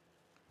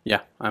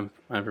 Yeah, I'm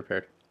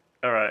prepared.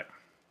 All right.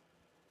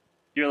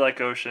 You're like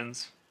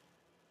Oceans.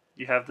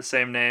 You have the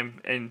same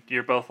name, and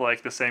you're both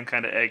like the same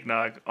kind of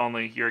eggnog,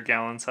 only you're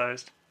gallon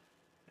sized,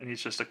 and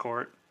he's just a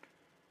quart.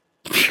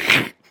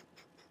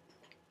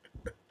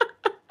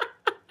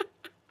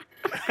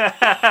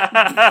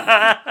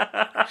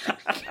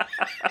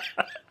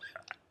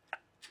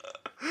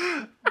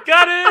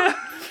 Got it!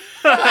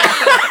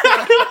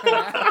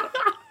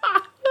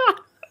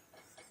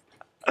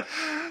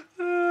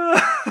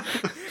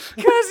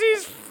 Because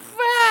he's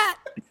fat.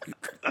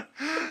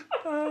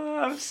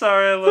 I'm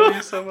sorry, I love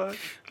you so much.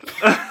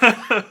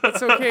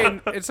 It's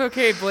okay. It's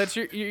okay, Blitz.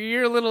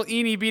 You're a little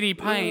eeny beeny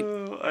pint.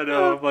 I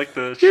know, I'm like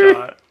the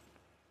shot.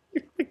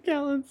 The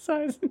gallon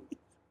size.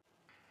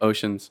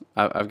 Oceans,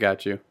 I've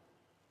got you.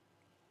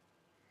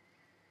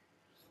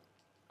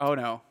 Oh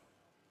no.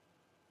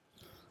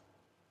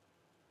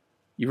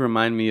 You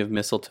remind me of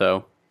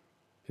mistletoe,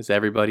 because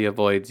everybody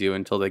avoids you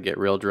until they get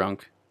real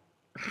drunk.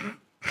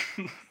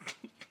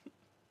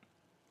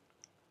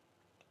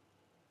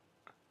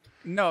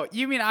 No,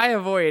 you mean I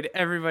avoid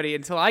everybody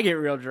until I get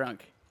real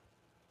drunk.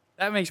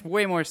 That makes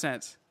way more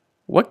sense.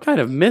 What kind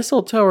of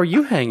mistletoe are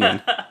you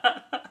hanging?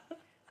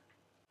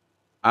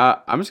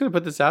 I'm just going to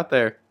put this out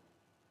there.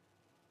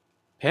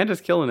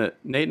 Panda's killing it.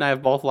 Nate and I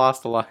have both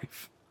lost a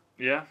life.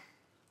 Yeah,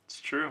 it's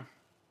true.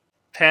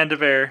 Panda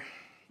Bear,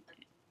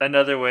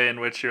 another way in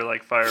which you're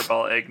like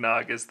Fireball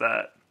Eggnog is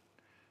that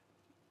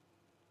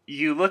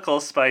you look all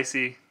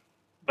spicy,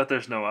 but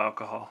there's no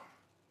alcohol.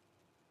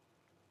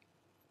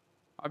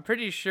 I'm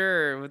pretty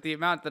sure with the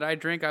amount that I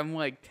drink, I'm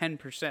like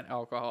 10%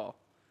 alcohol.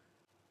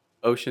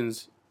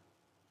 Oceans,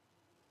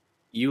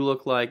 you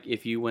look like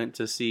if you went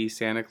to see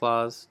Santa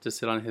Claus to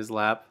sit on his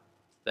lap,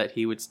 that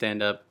he would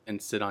stand up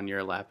and sit on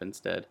your lap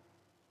instead.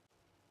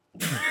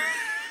 Yeah!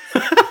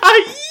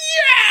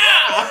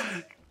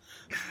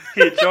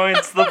 He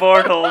joins the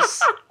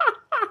mortals.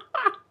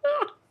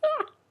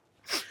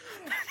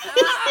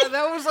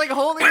 That was like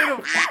holding in a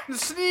fucking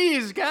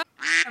sneeze. God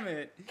damn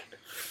it.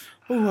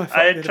 Ooh, I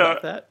felt good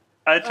about that.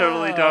 I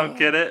totally don't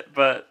get it,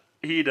 but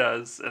he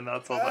does, and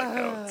that's all that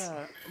counts.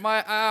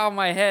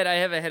 My head. I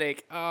have a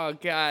headache. Oh,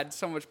 God.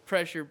 So much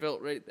pressure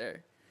built right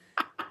there.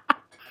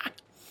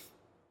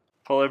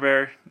 Polar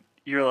Bear,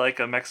 you're like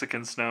a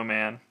Mexican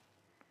snowman.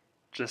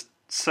 Just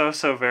so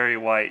very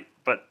white,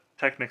 but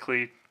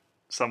technically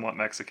somewhat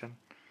Mexican.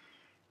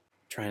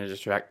 Trying to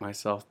distract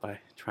myself by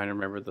trying to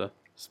remember the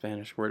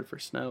Spanish word for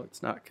snow.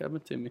 It's not coming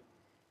to me.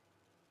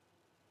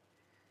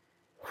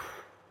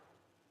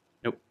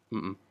 Nope.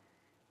 Mm-mm.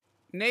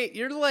 Nate,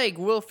 you're like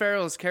Will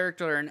Ferrell's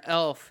character in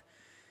Elf,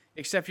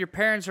 except your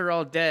parents are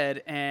all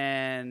dead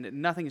and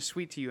nothing is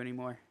sweet to you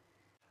anymore.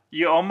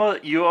 You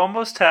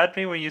almost had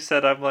me when you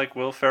said I'm like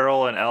Will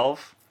Ferrell and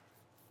Elf.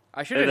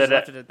 I should have just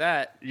left it at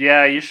that.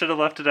 Yeah, you should have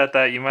left it at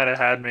that. You might have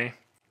had me.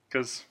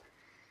 Because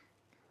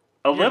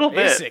a little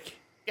basic. bit.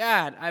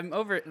 God, I'm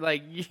over it.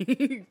 Like,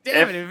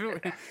 damn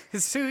it.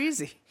 It's too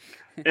easy.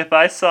 If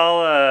I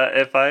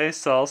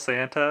saw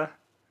Santa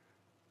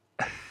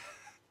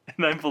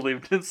and I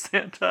believed in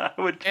Santa,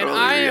 I would totally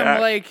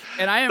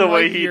react the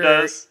way he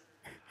does.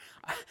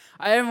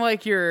 I am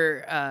like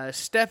your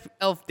step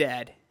elf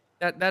dad.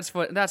 That's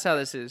how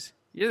this is.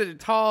 You're the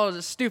tall,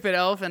 stupid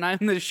elf, and I'm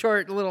the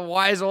short, little,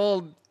 wise,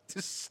 old,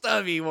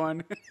 stubby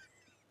one.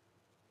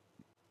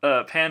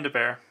 Panda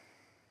Bear.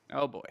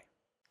 Oh boy.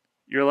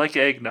 You're like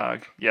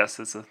eggnog. Yes,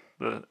 it's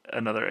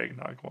another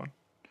eggnog one.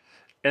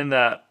 In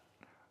that,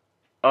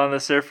 on the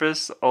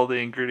surface, all the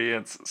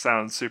ingredients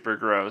sound super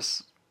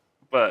gross,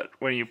 but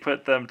when you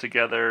put them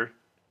together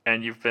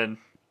and you've been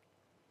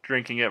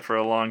drinking it for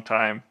a long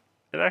time,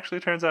 it actually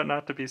turns out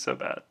not to be so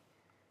bad.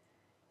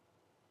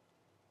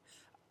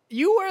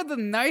 You are the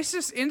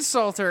nicest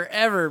insulter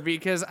ever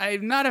because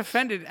I'm not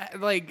offended.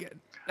 Like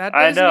that.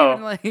 I know.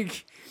 Even,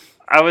 like,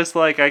 I was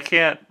like, I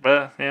can't,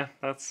 but yeah,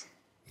 that's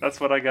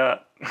what I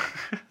got.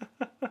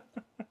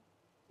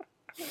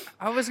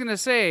 I was gonna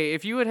say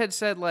if you had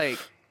said like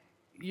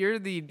you're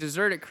the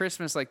dessert at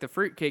Christmas, like the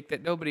fruitcake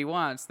that nobody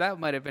wants. That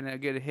might have been a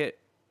good hit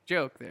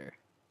joke there.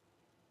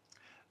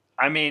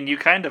 I mean, you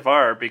kind of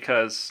are,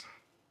 because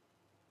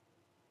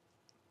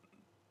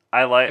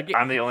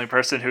I'm the only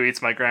person who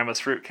eats my grandma's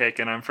fruitcake,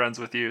 and I'm friends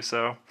with you,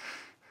 so.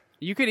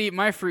 You could eat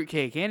my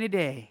fruitcake any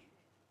day.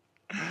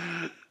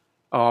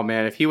 Oh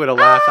man, if he would have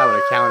laughed, I would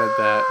have counted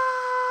that.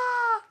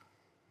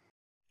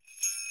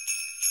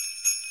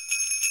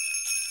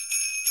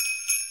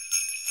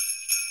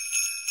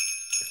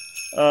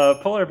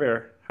 Polar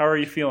Bear, how are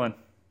you feeling?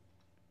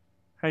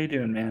 How you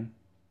doing, man?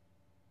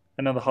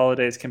 I know the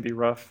holidays can be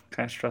rough,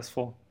 kind of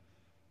stressful.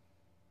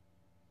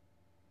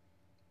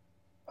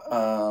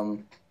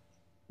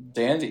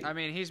 Dandy. I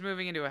mean, he's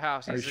moving into a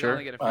house. Are you He's sure?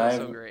 only going to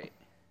feel so great.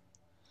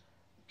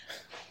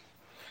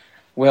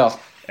 Well,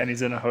 And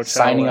he's in a hotel.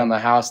 signing on and- the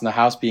house and the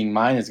house being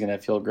mine is going to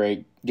feel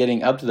great.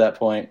 Getting up to that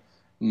point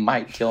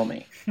might kill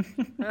me.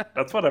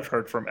 That's what I've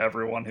heard from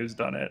everyone who's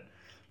done it.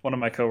 One of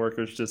my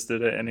coworkers just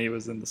did it, and he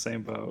was in the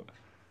same boat.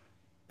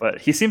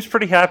 But he seems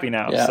pretty happy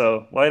now, Yeah.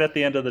 so light at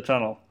the end of the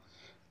tunnel.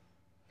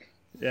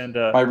 And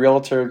My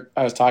realtor,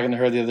 I was talking to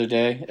her the other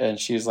day, and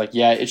she was like,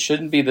 yeah, it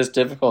shouldn't be this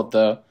difficult,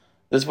 though.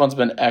 This one's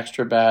been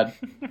extra bad.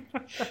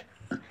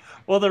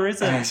 well, the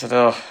And I said,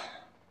 oh.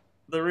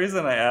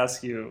 reason I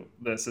ask you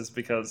this is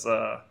because,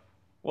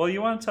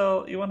 you want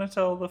to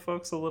tell the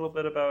folks a little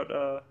bit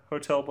about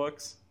Hotel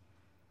Books?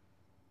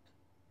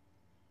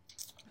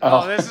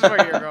 Oh, this is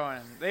where you're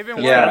going. They've been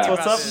worried Yeah, That's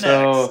what's about up this.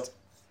 So-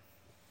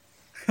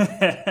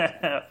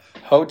 next.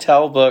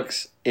 Hotel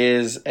Books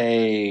is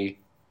a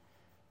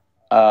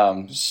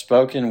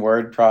spoken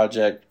word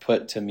project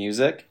put to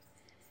music.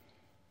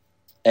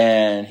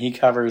 And he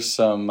covers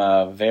some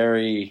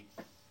very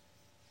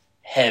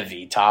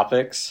heavy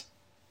topics.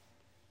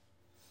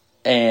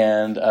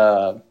 And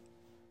it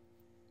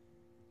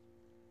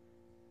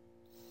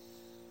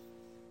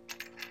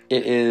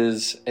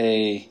is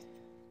a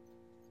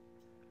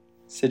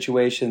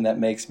situation that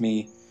makes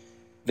me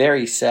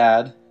very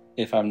sad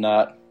if I'm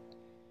not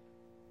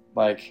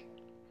like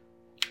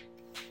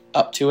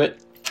up to it,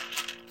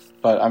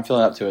 but I'm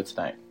feeling up to it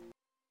tonight.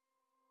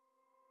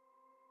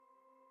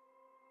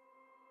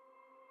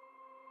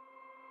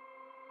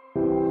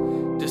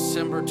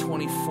 December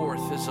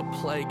 24th is a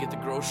plague at the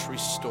grocery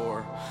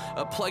store,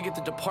 a plague at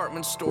the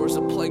department stores,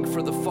 a plague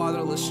for the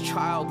fatherless,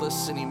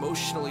 childless, and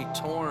emotionally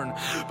torn,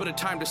 but a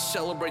time to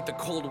celebrate the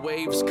cold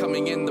waves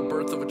coming in, the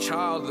birth of a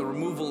child, the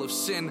removal of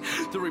sin,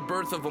 the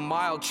rebirth of a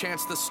mild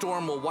chance the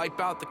storm will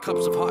wipe out the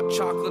cups of hot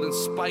chocolate and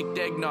spiked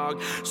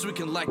eggnog, so we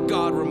can let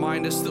God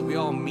remind us that we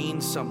all mean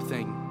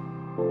something.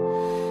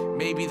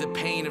 Maybe the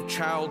pain of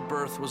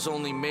childbirth was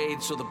only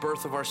made so the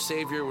birth of our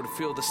Savior would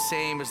feel the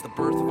same as the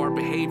birth of our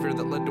behavior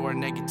that led to our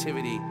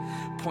negativity.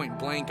 Point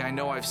blank, I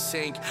know I've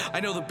sank.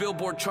 I know the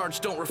Billboard charts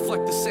don't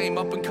reflect the same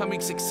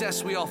up-and-coming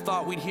success we all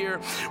thought we'd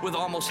hear, with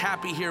almost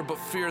happy here, but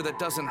fear that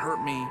doesn't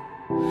hurt me.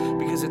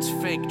 Because it's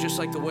fake, just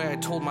like the way I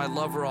told my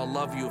lover I'll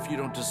love you if you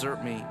don't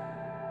desert me.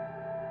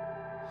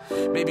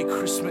 Maybe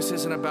Christmas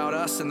isn't about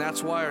us, and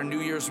that's why our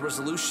New Year's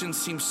resolution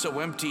seems so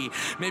empty.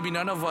 Maybe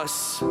none of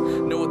us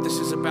know what this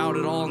is about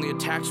at all, and the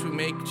attacks we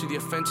make to the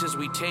offenses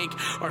we take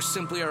are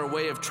simply our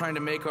way of trying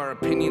to make our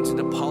opinions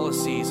into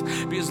policies.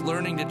 Because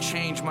learning to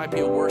change might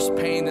be a worse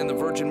pain than the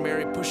Virgin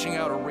Mary pushing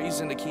out a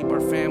reason to keep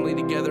our family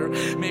together.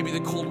 Maybe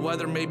the cold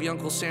weather, maybe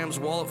Uncle Sam's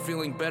wallet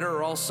feeling better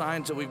are all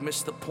signs that we've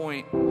missed the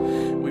point.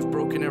 We've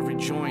broken every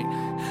joint.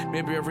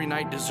 Maybe every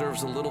night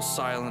deserves a little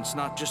silence,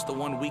 not just the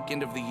one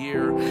weekend of the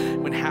year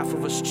when half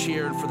of us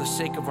cheer and for the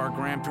sake of our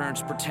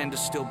grandparents pretend to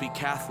still be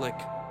Catholic.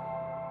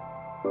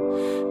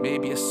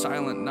 Maybe a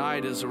silent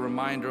night is a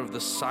reminder of the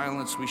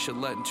silence we should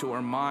let into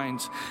our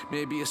minds.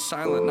 Maybe a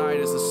silent night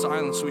is the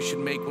silence we should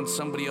make when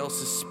somebody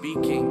else is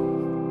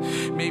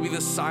speaking. Maybe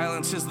the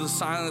silence is the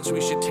silence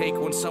we should take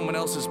when someone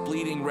else is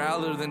bleeding,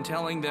 rather than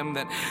telling them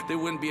that they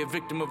wouldn't be a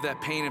victim of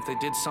that pain if they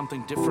did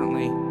something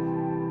differently.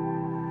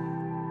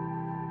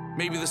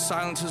 Maybe the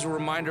silence is a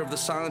reminder of the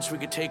silence we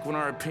could take when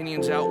our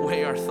opinions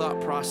outweigh our thought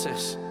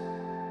process.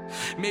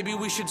 Maybe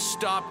we should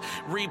stop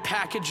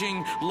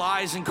repackaging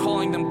lies and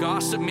calling them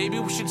gossip. Maybe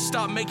we should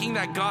stop making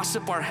that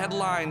gossip our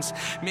headlines.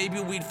 Maybe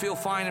we'd feel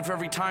fine if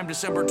every time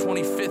December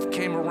 25th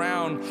came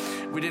around,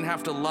 we didn't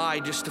have to lie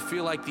just to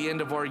feel like the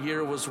end of our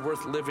year was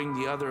worth living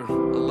the other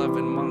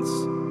 11 months.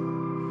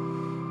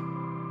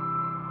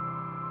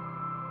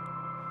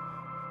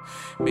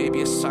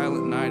 Maybe a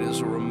silent night is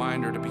a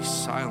reminder to be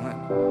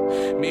silent.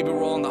 Maybe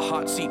we're all in the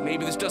hot seat.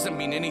 Maybe this doesn't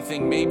mean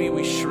anything. Maybe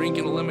we shrink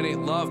and eliminate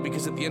love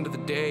because at the end of the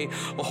day,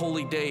 a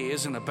holy day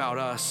isn't about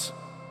us.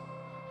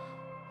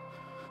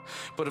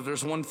 But if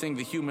there's one thing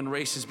the human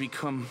race has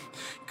become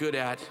good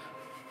at,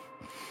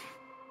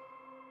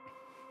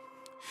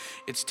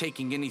 it's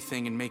taking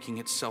anything and making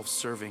it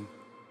self-serving.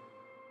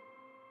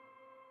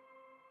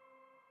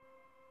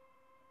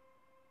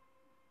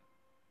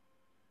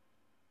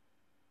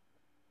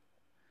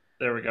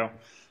 There we go.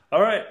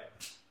 All right.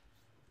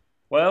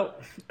 Well,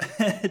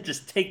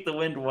 just take the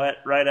wind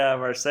right out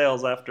of our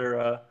sails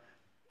after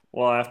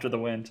the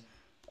wind.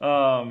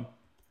 Panda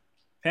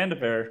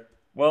Bear,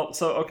 Well,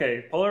 so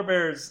okay, Polar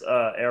Bear's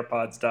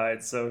AirPods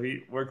died, so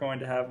we're going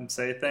to have him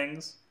say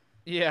things,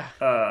 Yeah.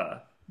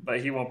 but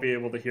he won't be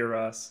able to hear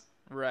us,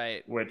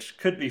 Right. which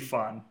could be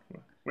fun.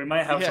 We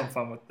might have some Yeah.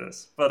 fun with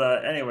this.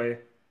 But anyway,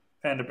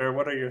 Panda Bear,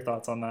 what are your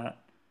thoughts on that?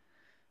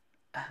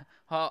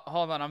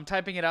 Hold on, I'm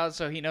typing it out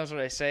so he knows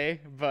what I say.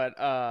 But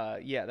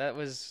yeah, that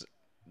was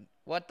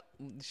what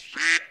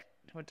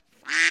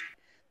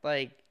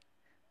like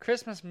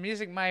Christmas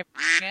music. My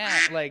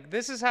ass. Like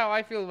this is how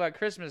I feel about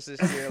Christmas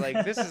this year.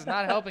 Like this is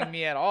not helping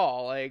me at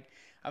all. Like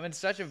I'm in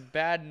such a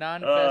bad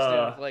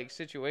non-festive like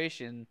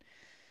situation.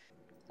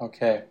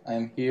 Okay,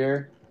 I'm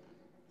here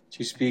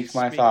to speak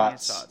my Speaking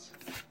thoughts. his thoughts.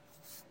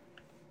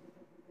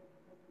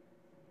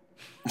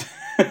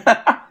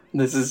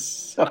 This is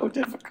so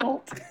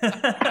difficult.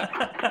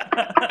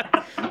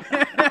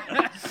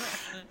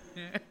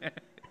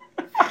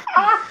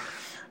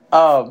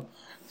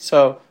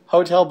 So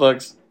hotel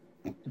books,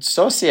 it's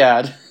so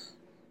sad,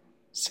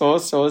 so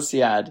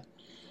sad,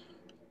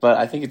 but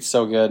I think it's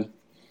so good.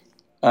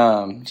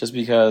 Just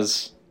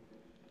because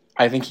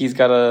I think he's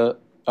got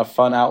a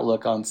fun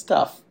outlook on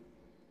stuff.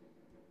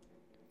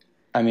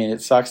 I mean,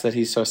 it sucks that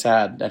he's so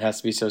sad. That has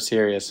to be so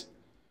serious.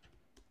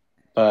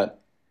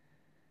 But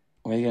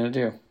what are you gonna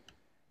do?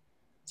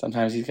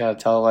 Sometimes he's got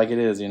to tell it like it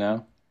is, you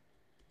know?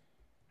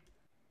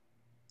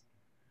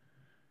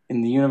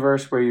 In the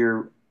universe where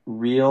you're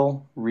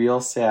real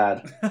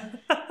sad.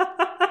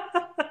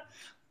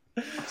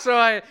 So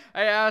I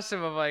asked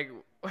him, I'm like,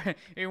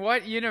 in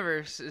what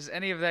universe is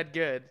any of that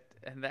good?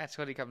 And that's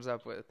what he comes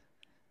up with.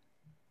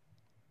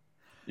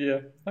 Yeah.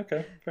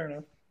 Okay. Fair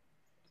enough.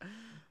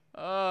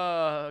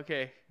 Oh,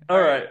 okay.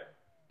 All right.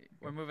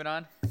 We're moving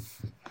on.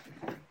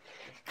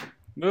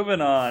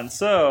 Moving on.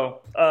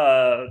 So,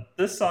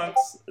 this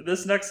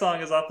next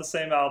song is off the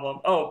same album.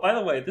 Oh, by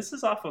the way, this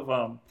is off of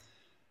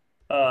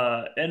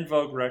In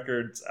Vogue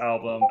Records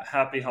album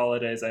Happy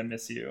Holidays, I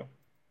Miss You,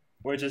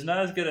 which is not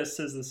as good as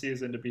 'Tis the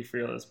Season to Be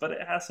Fearless, but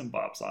it has some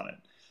bops on it,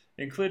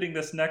 including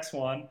this next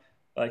one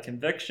by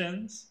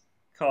Convictions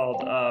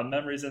called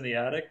Memories in the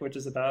Attic, which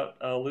is about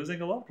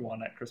losing a loved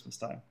one at Christmas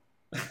time.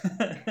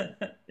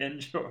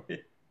 Enjoy.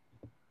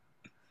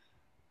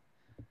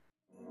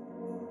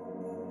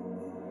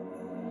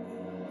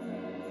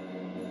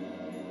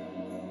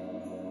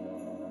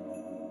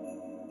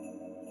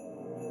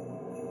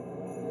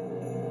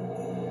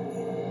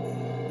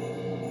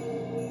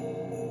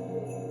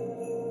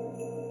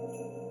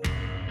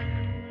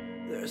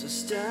 There's a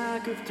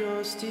stack of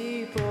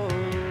dusty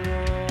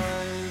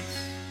Polaroids.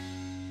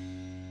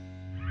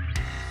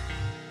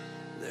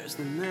 There's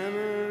the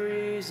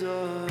memories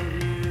of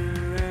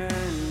you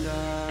and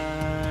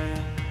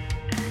I.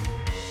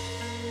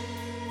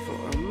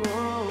 For a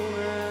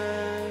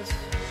moment,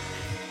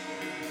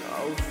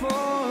 oh, for a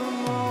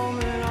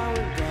moment I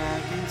went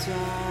back in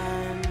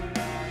time.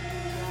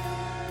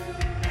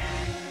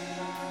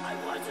 I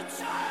was a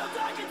child,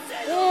 I could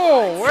say the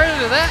Whoa, where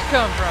did that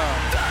come from?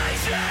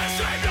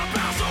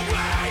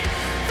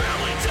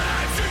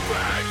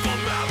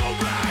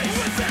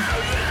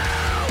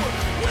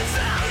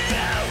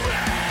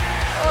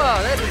 Oh,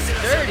 that is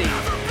dirty.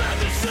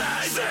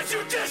 Since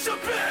you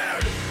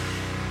disappeared,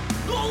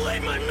 only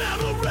my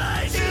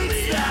memories in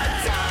the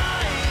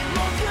time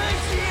of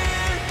this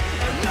year.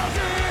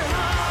 Another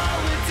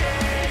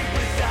holiday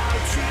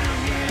without you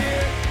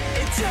here.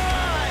 It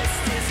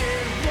just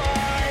isn't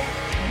right.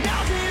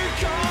 Now that you're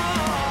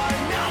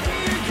gone, now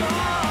that you're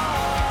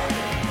gone.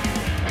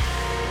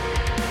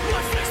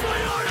 Let's fix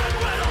my heart and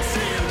when I'll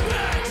see you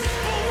next.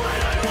 But when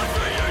I look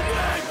for your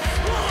name,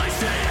 all I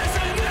see is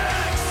an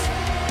X.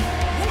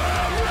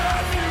 Where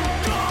have you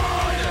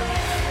gone?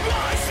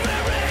 My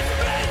spirit's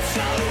been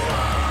so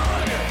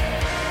long.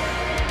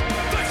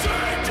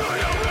 Listening to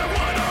you and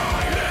what I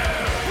hear.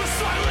 The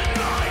silent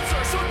nights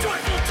are so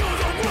joyful to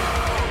the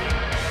world.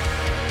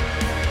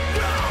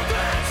 Now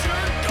that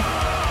you're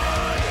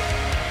gone,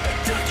 I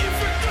took you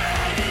for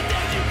granted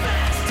and you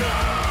passed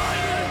on.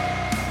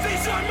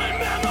 These are my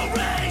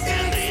memories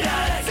in the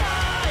end.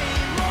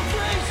 Time of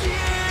this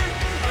year,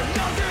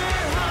 another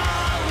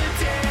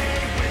holiday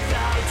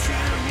without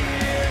you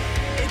here.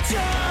 It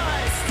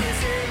just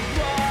isn't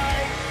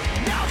right.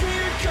 Now that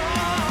you're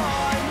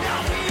gone, now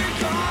that you're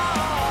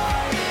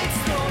gone. It's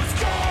those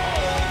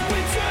cold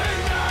winter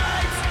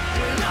nights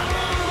when I'm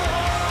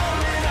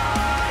alone and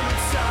I'm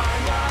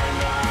inside my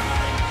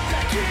mind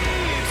that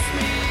keeps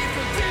me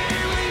from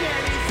feeling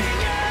anything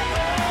at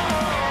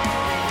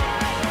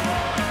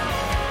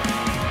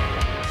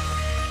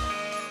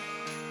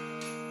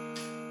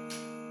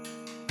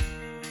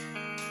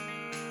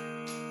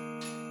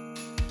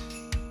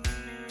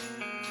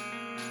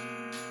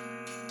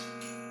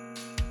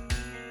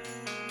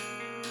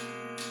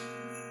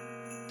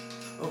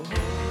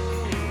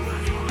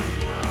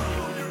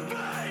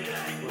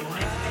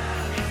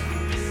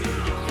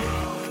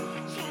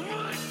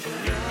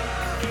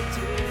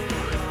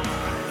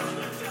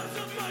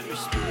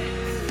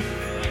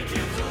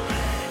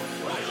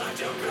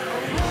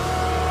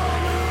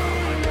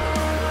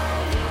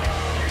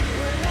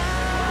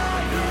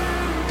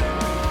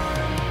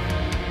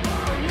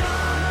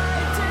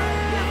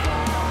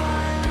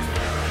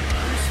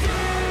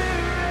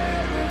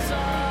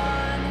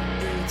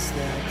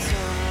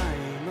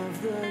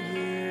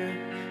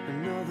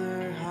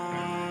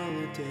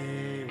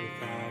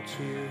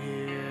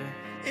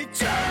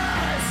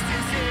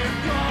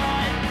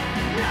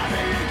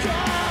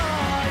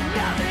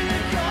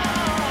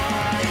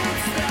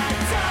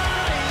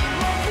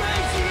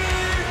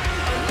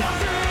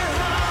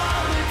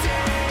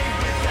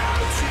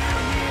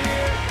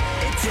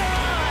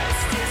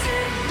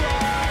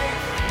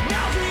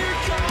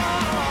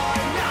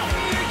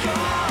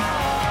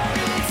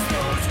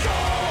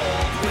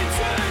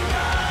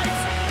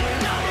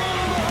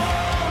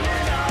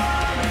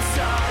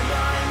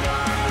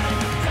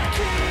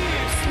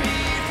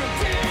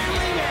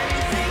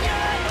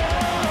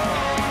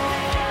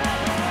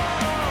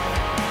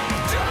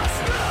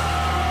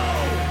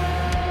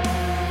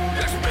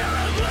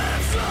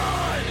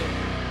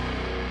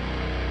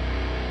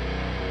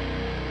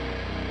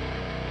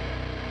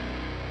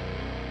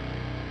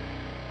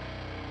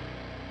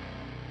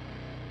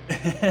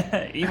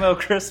emo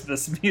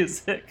Christmas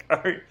music.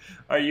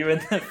 Are you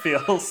in the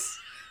feels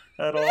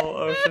at all,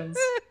 Oceans?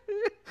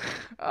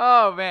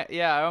 Oh man,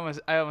 yeah,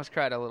 I almost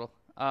cried a little.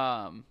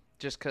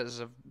 Just because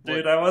of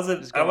Dude, what I is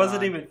wasn't going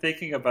on. even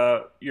thinking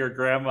about your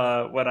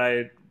grandma when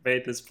I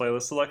made this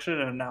playlist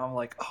selection, and now I'm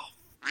like, oh.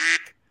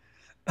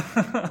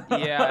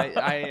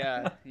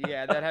 Yeah,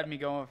 yeah, that had me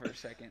going for a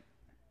second.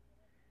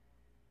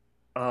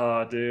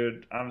 Oh,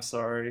 dude, I'm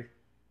sorry.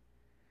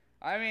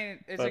 I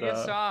mean, it's a But, good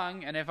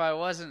song, and if I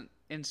wasn't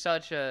in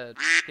such a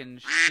fucking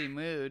shitty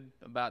mood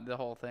about the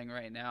whole thing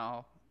right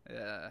now,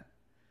 I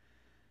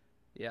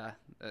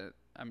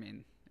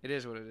mean, it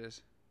is what it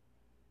is.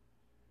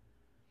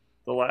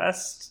 The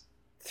last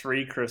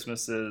 3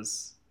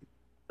 Christmases,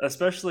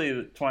 especially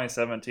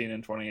 2017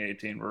 and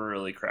 2018, were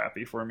really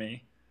crappy for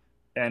me.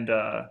 And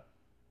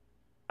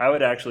I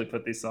would actually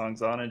put these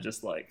songs on and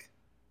just like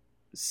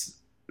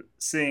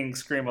sing,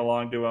 scream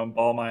along to them,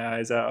 bawl my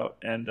eyes out.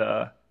 And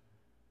I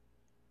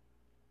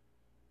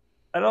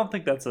don't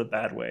think that's a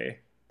bad way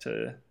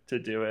to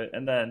do it.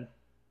 And then,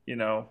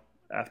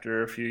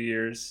 after a few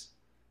years,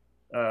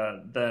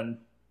 then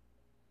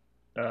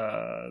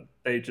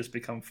they just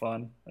become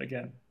fun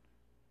again.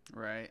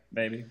 Right.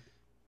 Maybe.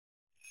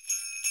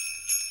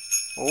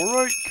 All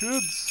right,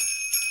 kids.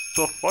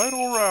 The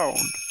final round.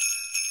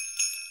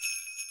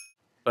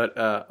 But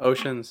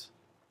Oceans,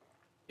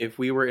 if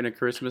we were in a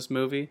Christmas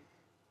movie,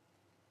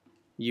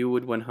 you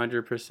would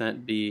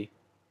 100% be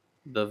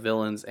the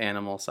villain's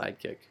animal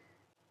sidekick.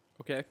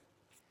 Okay.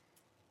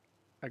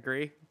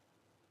 Agree.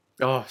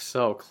 Oh,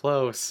 so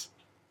close.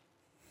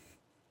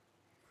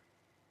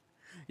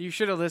 You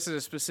should have listed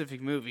a specific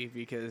movie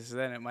because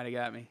then it might have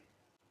got me.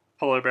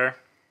 Polar Bear.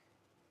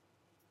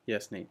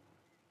 Yes, Nate.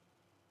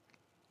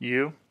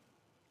 You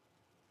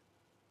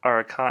are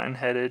a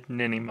cotton-headed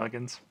ninny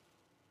muggins.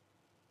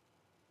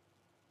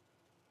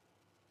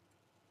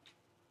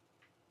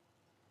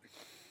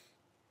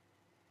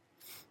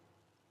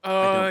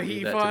 Oh, don't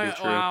he believe that to be fought.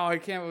 true. Wow, I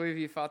can't believe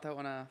he fought that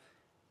one off.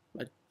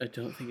 I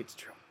don't think it's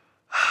true.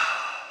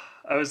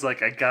 I was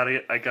like, I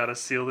gotta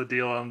seal the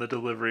deal on the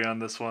delivery on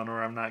this one,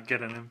 or I'm not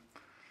getting him.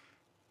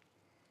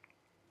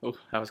 Oh,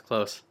 that was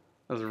close.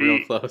 That was real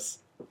close.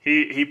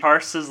 He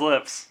parsed his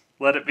lips.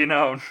 Let it be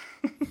known.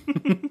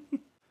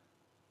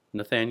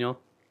 Nathaniel,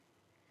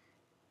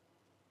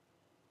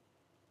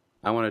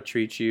 I want to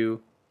treat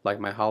you like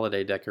my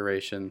holiday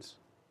decorations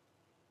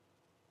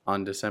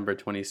on December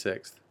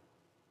 26th.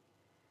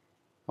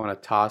 I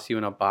want to toss you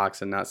in a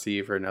box and not see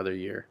you for another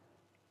year.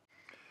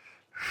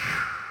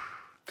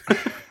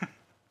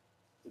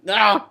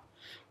 No!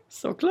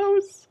 So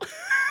close.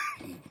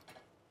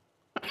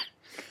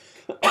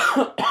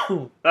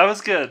 That was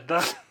good.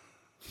 That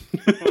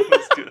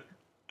was good.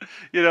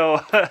 You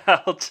know,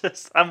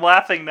 I'm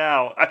laughing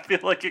now. I feel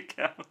like it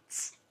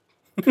counts.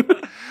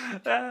 I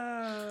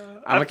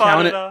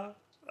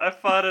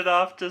fought it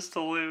off just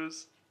to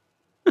lose.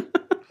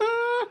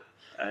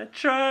 I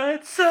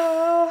tried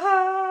so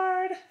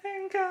hard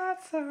and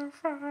got so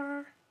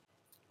far.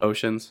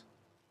 Oceans,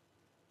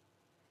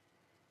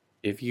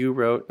 if you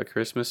wrote a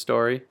Christmas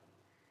story,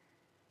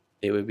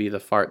 it would be The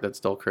Fart That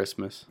Stole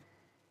Christmas.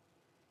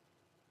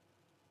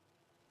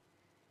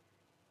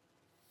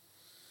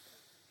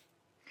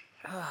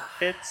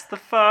 It's the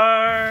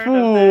fart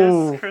of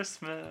this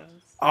Christmas.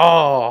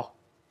 Oh,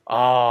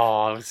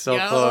 I was so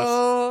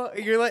close.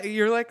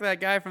 You're like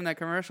that guy from that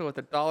commercial with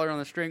the dollar on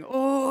the string.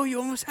 Oh, you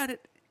almost had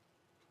it.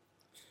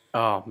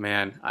 Oh,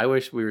 man. I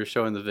wish we were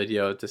showing the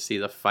video to see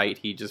the fight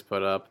he just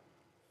put up.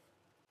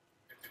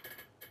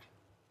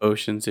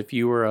 Oceans, if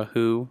you were a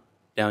Who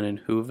down in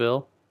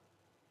Whoville,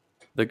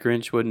 the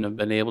Grinch wouldn't have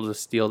been able to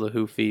steal the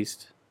Who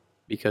feast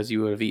because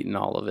you would have eaten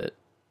all of it.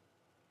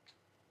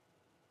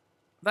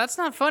 That's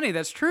not funny.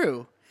 That's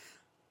true.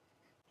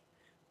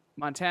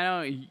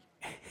 Montano,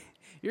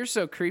 you're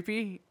so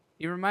creepy.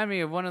 You remind me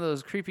of one of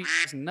those creepy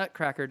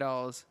Nutcracker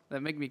dolls that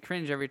make me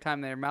cringe every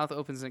time their mouth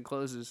opens and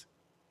closes.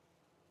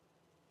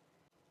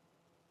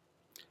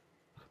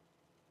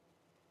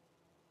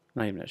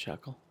 Not even a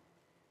chuckle.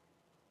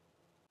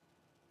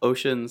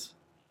 Oceans,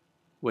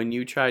 when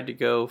you tried to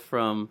go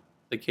from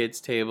the kids'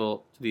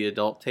 table to the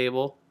adult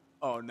table,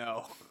 Oh,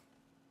 no.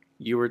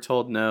 you were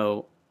told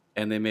no,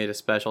 and they made a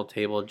special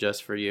table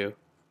just for you.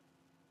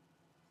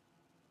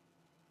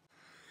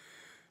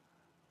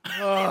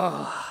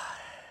 Oh.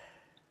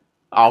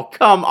 Oh,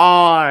 come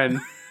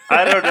on!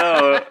 I don't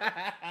know.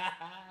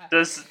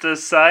 Does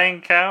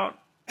sighing count?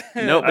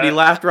 Nope, but he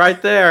laughed right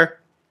there.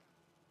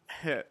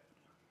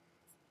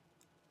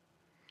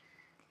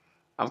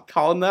 I'm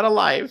calling that a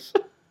life.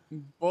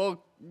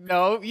 Well,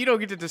 no, you don't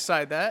get to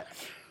decide that.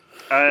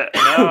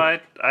 I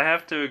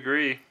have to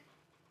agree.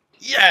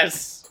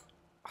 Yes!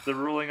 The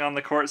ruling on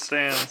the court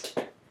stands.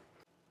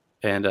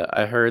 And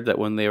I heard that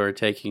when they were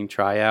taking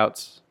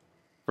tryouts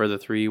for the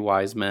 3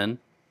 wise men,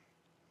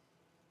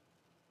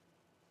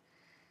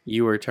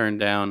 you were turned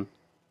down.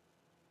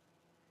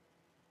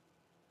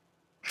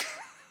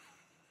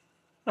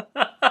 I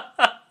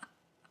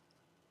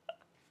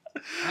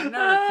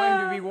never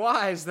claimed to be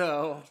wise,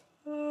 though.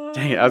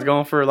 Dang it, I was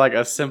going for like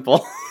a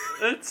simple.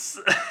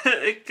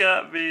 It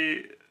got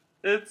me.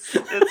 It's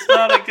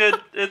not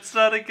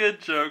a good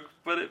joke,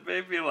 but it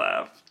made me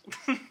laugh.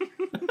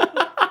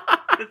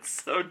 It's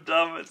so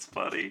dumb, it's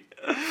funny.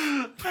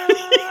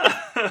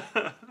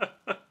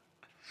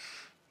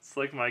 It's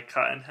like my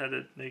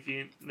cotton-headed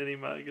Nitty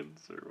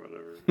Muggins or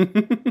whatever.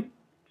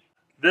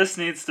 This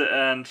needs to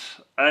end.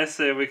 I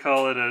say we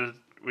call it a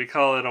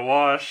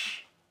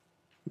wash.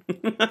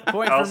 A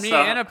point for me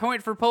and a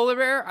point for Polar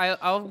Bear.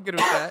 I'll get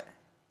with that.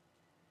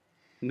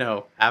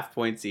 No, half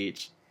points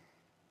each.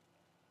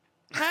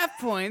 Half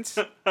points.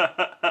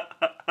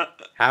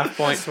 Half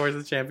point towards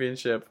the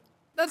championship.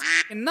 That's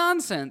f***ing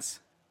nonsense.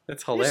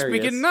 That's You're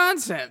hilarious. speaking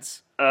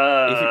nonsense.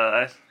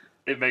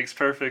 It makes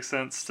perfect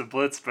sense to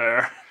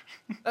Blitzbear.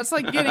 That's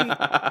like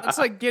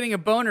getting a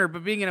boner,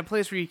 but being in a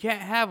place where you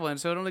can't have one,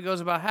 so it only goes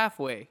about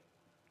halfway.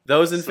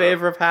 Those in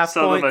favor of half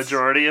So points. the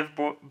majority of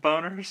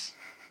boners?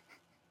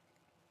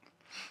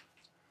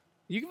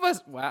 You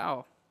must.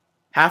 Wow.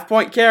 Half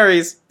point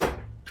carries. All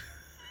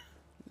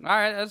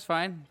right, that's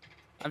fine.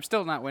 I'm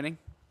still not winning.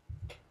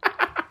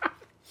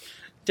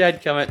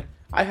 Dadgummit.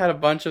 I had a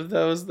bunch of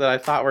those that I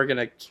thought were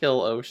gonna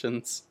kill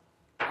Oceans.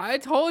 I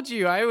told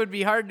you I would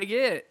be hard to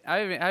get.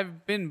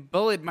 I've been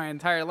bullied my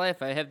entire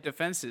life. I have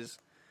defenses.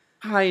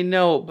 I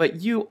know,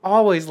 but you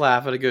always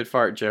laugh at a good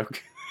fart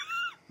joke.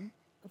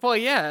 Well,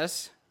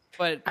 yes,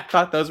 but I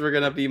thought those were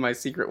gonna be my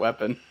secret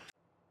weapon.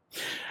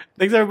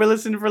 Thanks everybody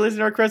for listening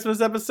to our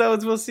Christmas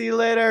episodes. We'll see you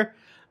later.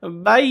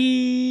 Bye.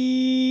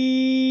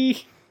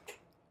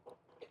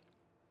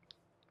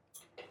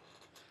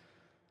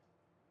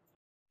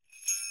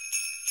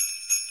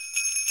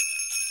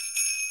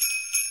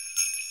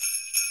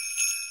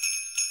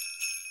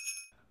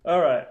 All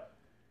right.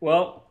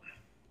 Well,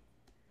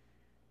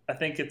 I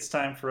think it's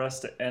time for us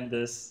to end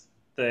this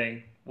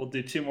thing. We'll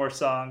do 2 more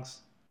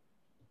songs.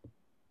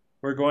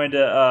 We're going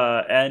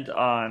to end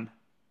on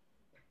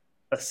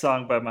a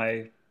song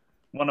by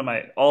one of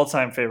my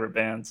all-time favorite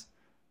bands,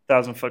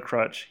 1,000 Foot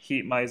Krutch,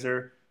 Heat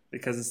Miser,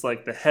 because it's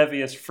like the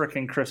heaviest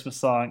freaking Christmas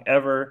song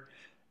ever.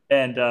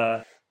 And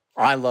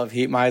I love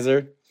Heat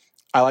Miser.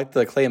 I like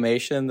the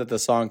claymation that the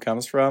song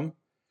comes from.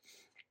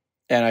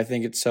 And I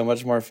think it's so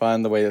much more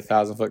fun the way the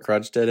 1,000 Foot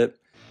Krutch did it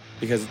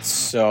because it's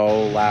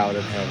so loud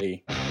and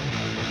heavy.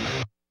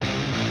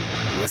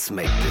 Let's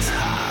make this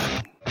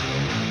hot.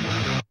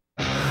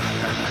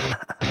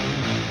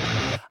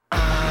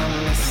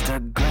 I'm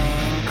Mr.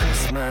 Green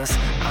Christmas.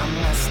 I'm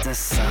Mr.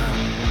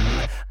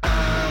 Sun.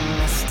 I'm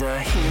Mr.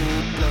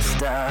 Heat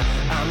Blister.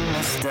 I'm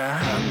Mr.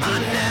 Hunter.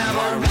 I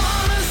never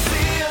wanna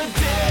see a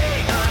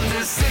day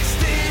under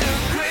 60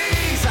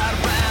 degrees. I'd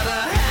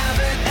rather have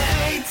it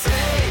 80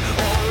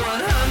 or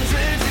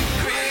 100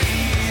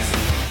 degrees.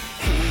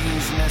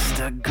 He's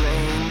Mr.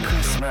 Green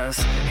Christmas.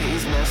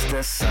 He's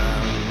Mr.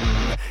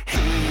 Sun.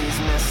 He's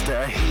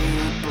Mr.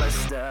 Heat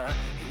Blister.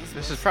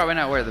 this is probably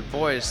not where the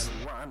boys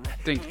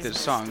think this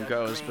song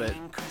goes, but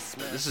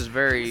this is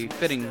very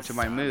fitting to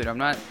my mood. I'm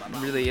not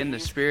really in the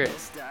spirit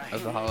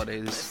of the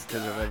holidays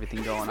because of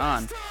everything going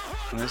on.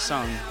 And this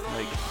song,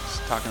 like, is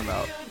talking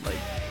about, like,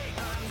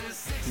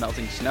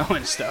 melting snow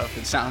and stuff,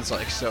 it sounds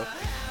like. So,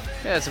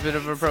 yeah, it's a bit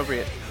of an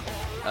appropriate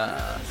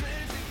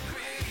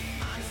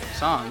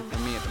song for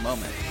me at the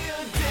moment.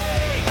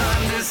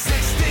 Under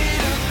 60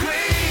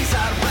 degrees,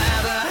 I'd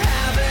rather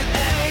have it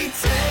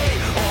 80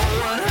 or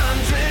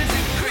 100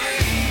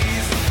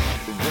 degrees.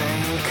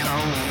 They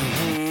call me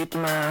Heat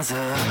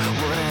Miser.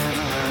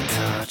 Whatever I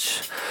touch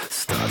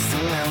starts to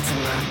melt in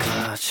my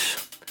clutch.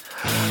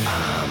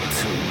 I'm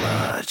too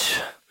much.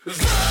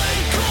 They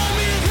call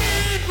me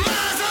Heat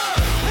Miser.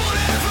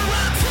 Whatever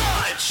I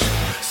touch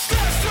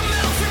starts to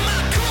melt in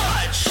my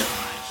clutch.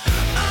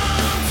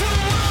 I'm too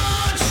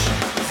much.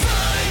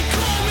 They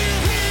call me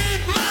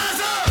Heat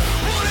Miser.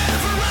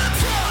 Whatever I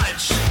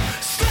touch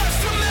starts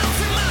to melt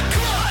in my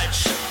clutch.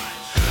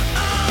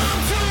 I'm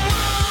too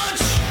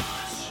much.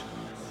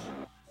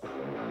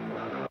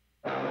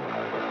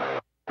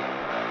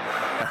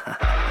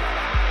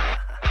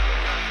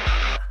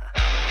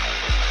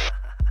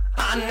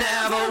 I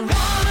never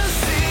wanna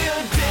see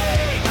a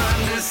day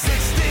under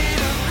 60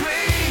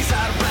 degrees.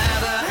 I'd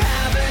rather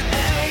have it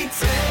 80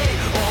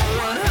 or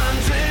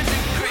 100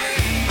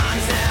 degrees. I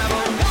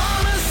never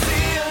wanna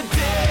see a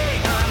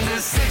day under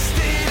 60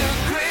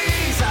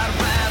 degrees. I'd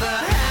rather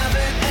have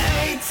it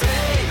 80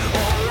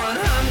 or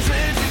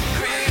 100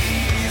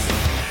 degrees.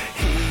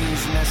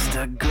 He's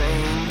Mr.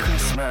 Green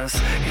Christmas.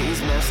 He's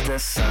Mr.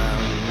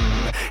 Sun.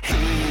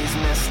 He's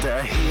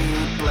Mr.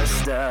 Heat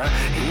Blister.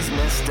 He's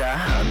Mr.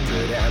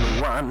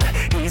 101.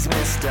 He's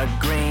Mr.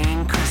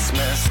 Green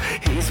Christmas.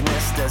 He's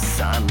Mr.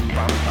 Sun.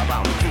 Bum, bum,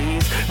 bum.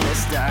 He's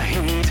Mr.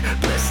 Heat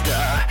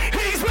Blister.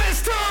 He's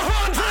Mr.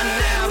 100. I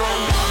never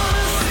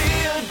wanna see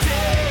a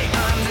day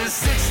under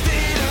 60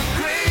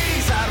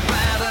 degrees. I'd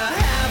rather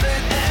have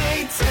it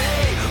 80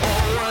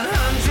 or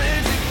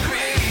 100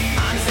 degrees.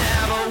 I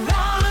never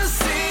wanna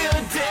see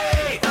a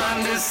day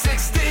under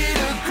 60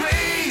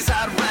 degrees.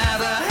 I'd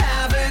rather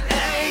have it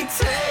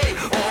 80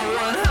 or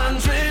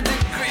 100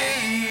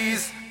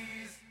 degrees.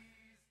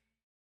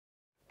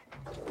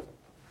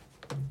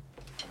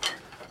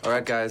 All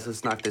right, guys,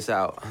 let's knock this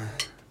out.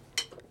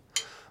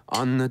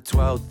 On the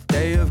 12th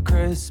day of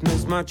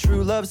Christmas, my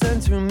true love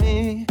sent to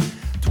me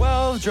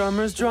 12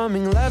 drummers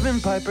drumming,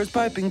 11 pipers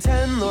piping,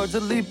 10 lords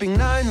a leaping,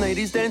 9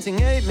 ladies dancing,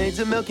 8 maids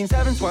a milking,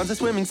 7 swans a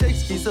swimming,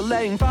 6 geese a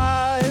laying,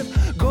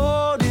 5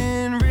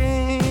 golden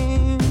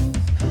rings,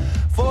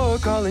 4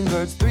 calling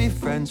birds, 3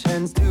 French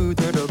hens, 2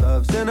 turtle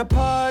doves, and a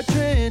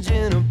partridge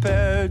in a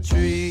pear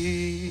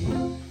tree.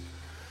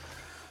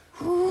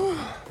 Whew.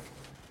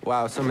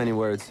 Wow, so many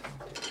words.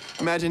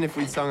 Imagine if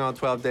we'd sung all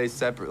 12 days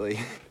separately.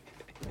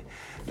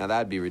 Now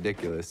that'd be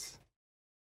ridiculous.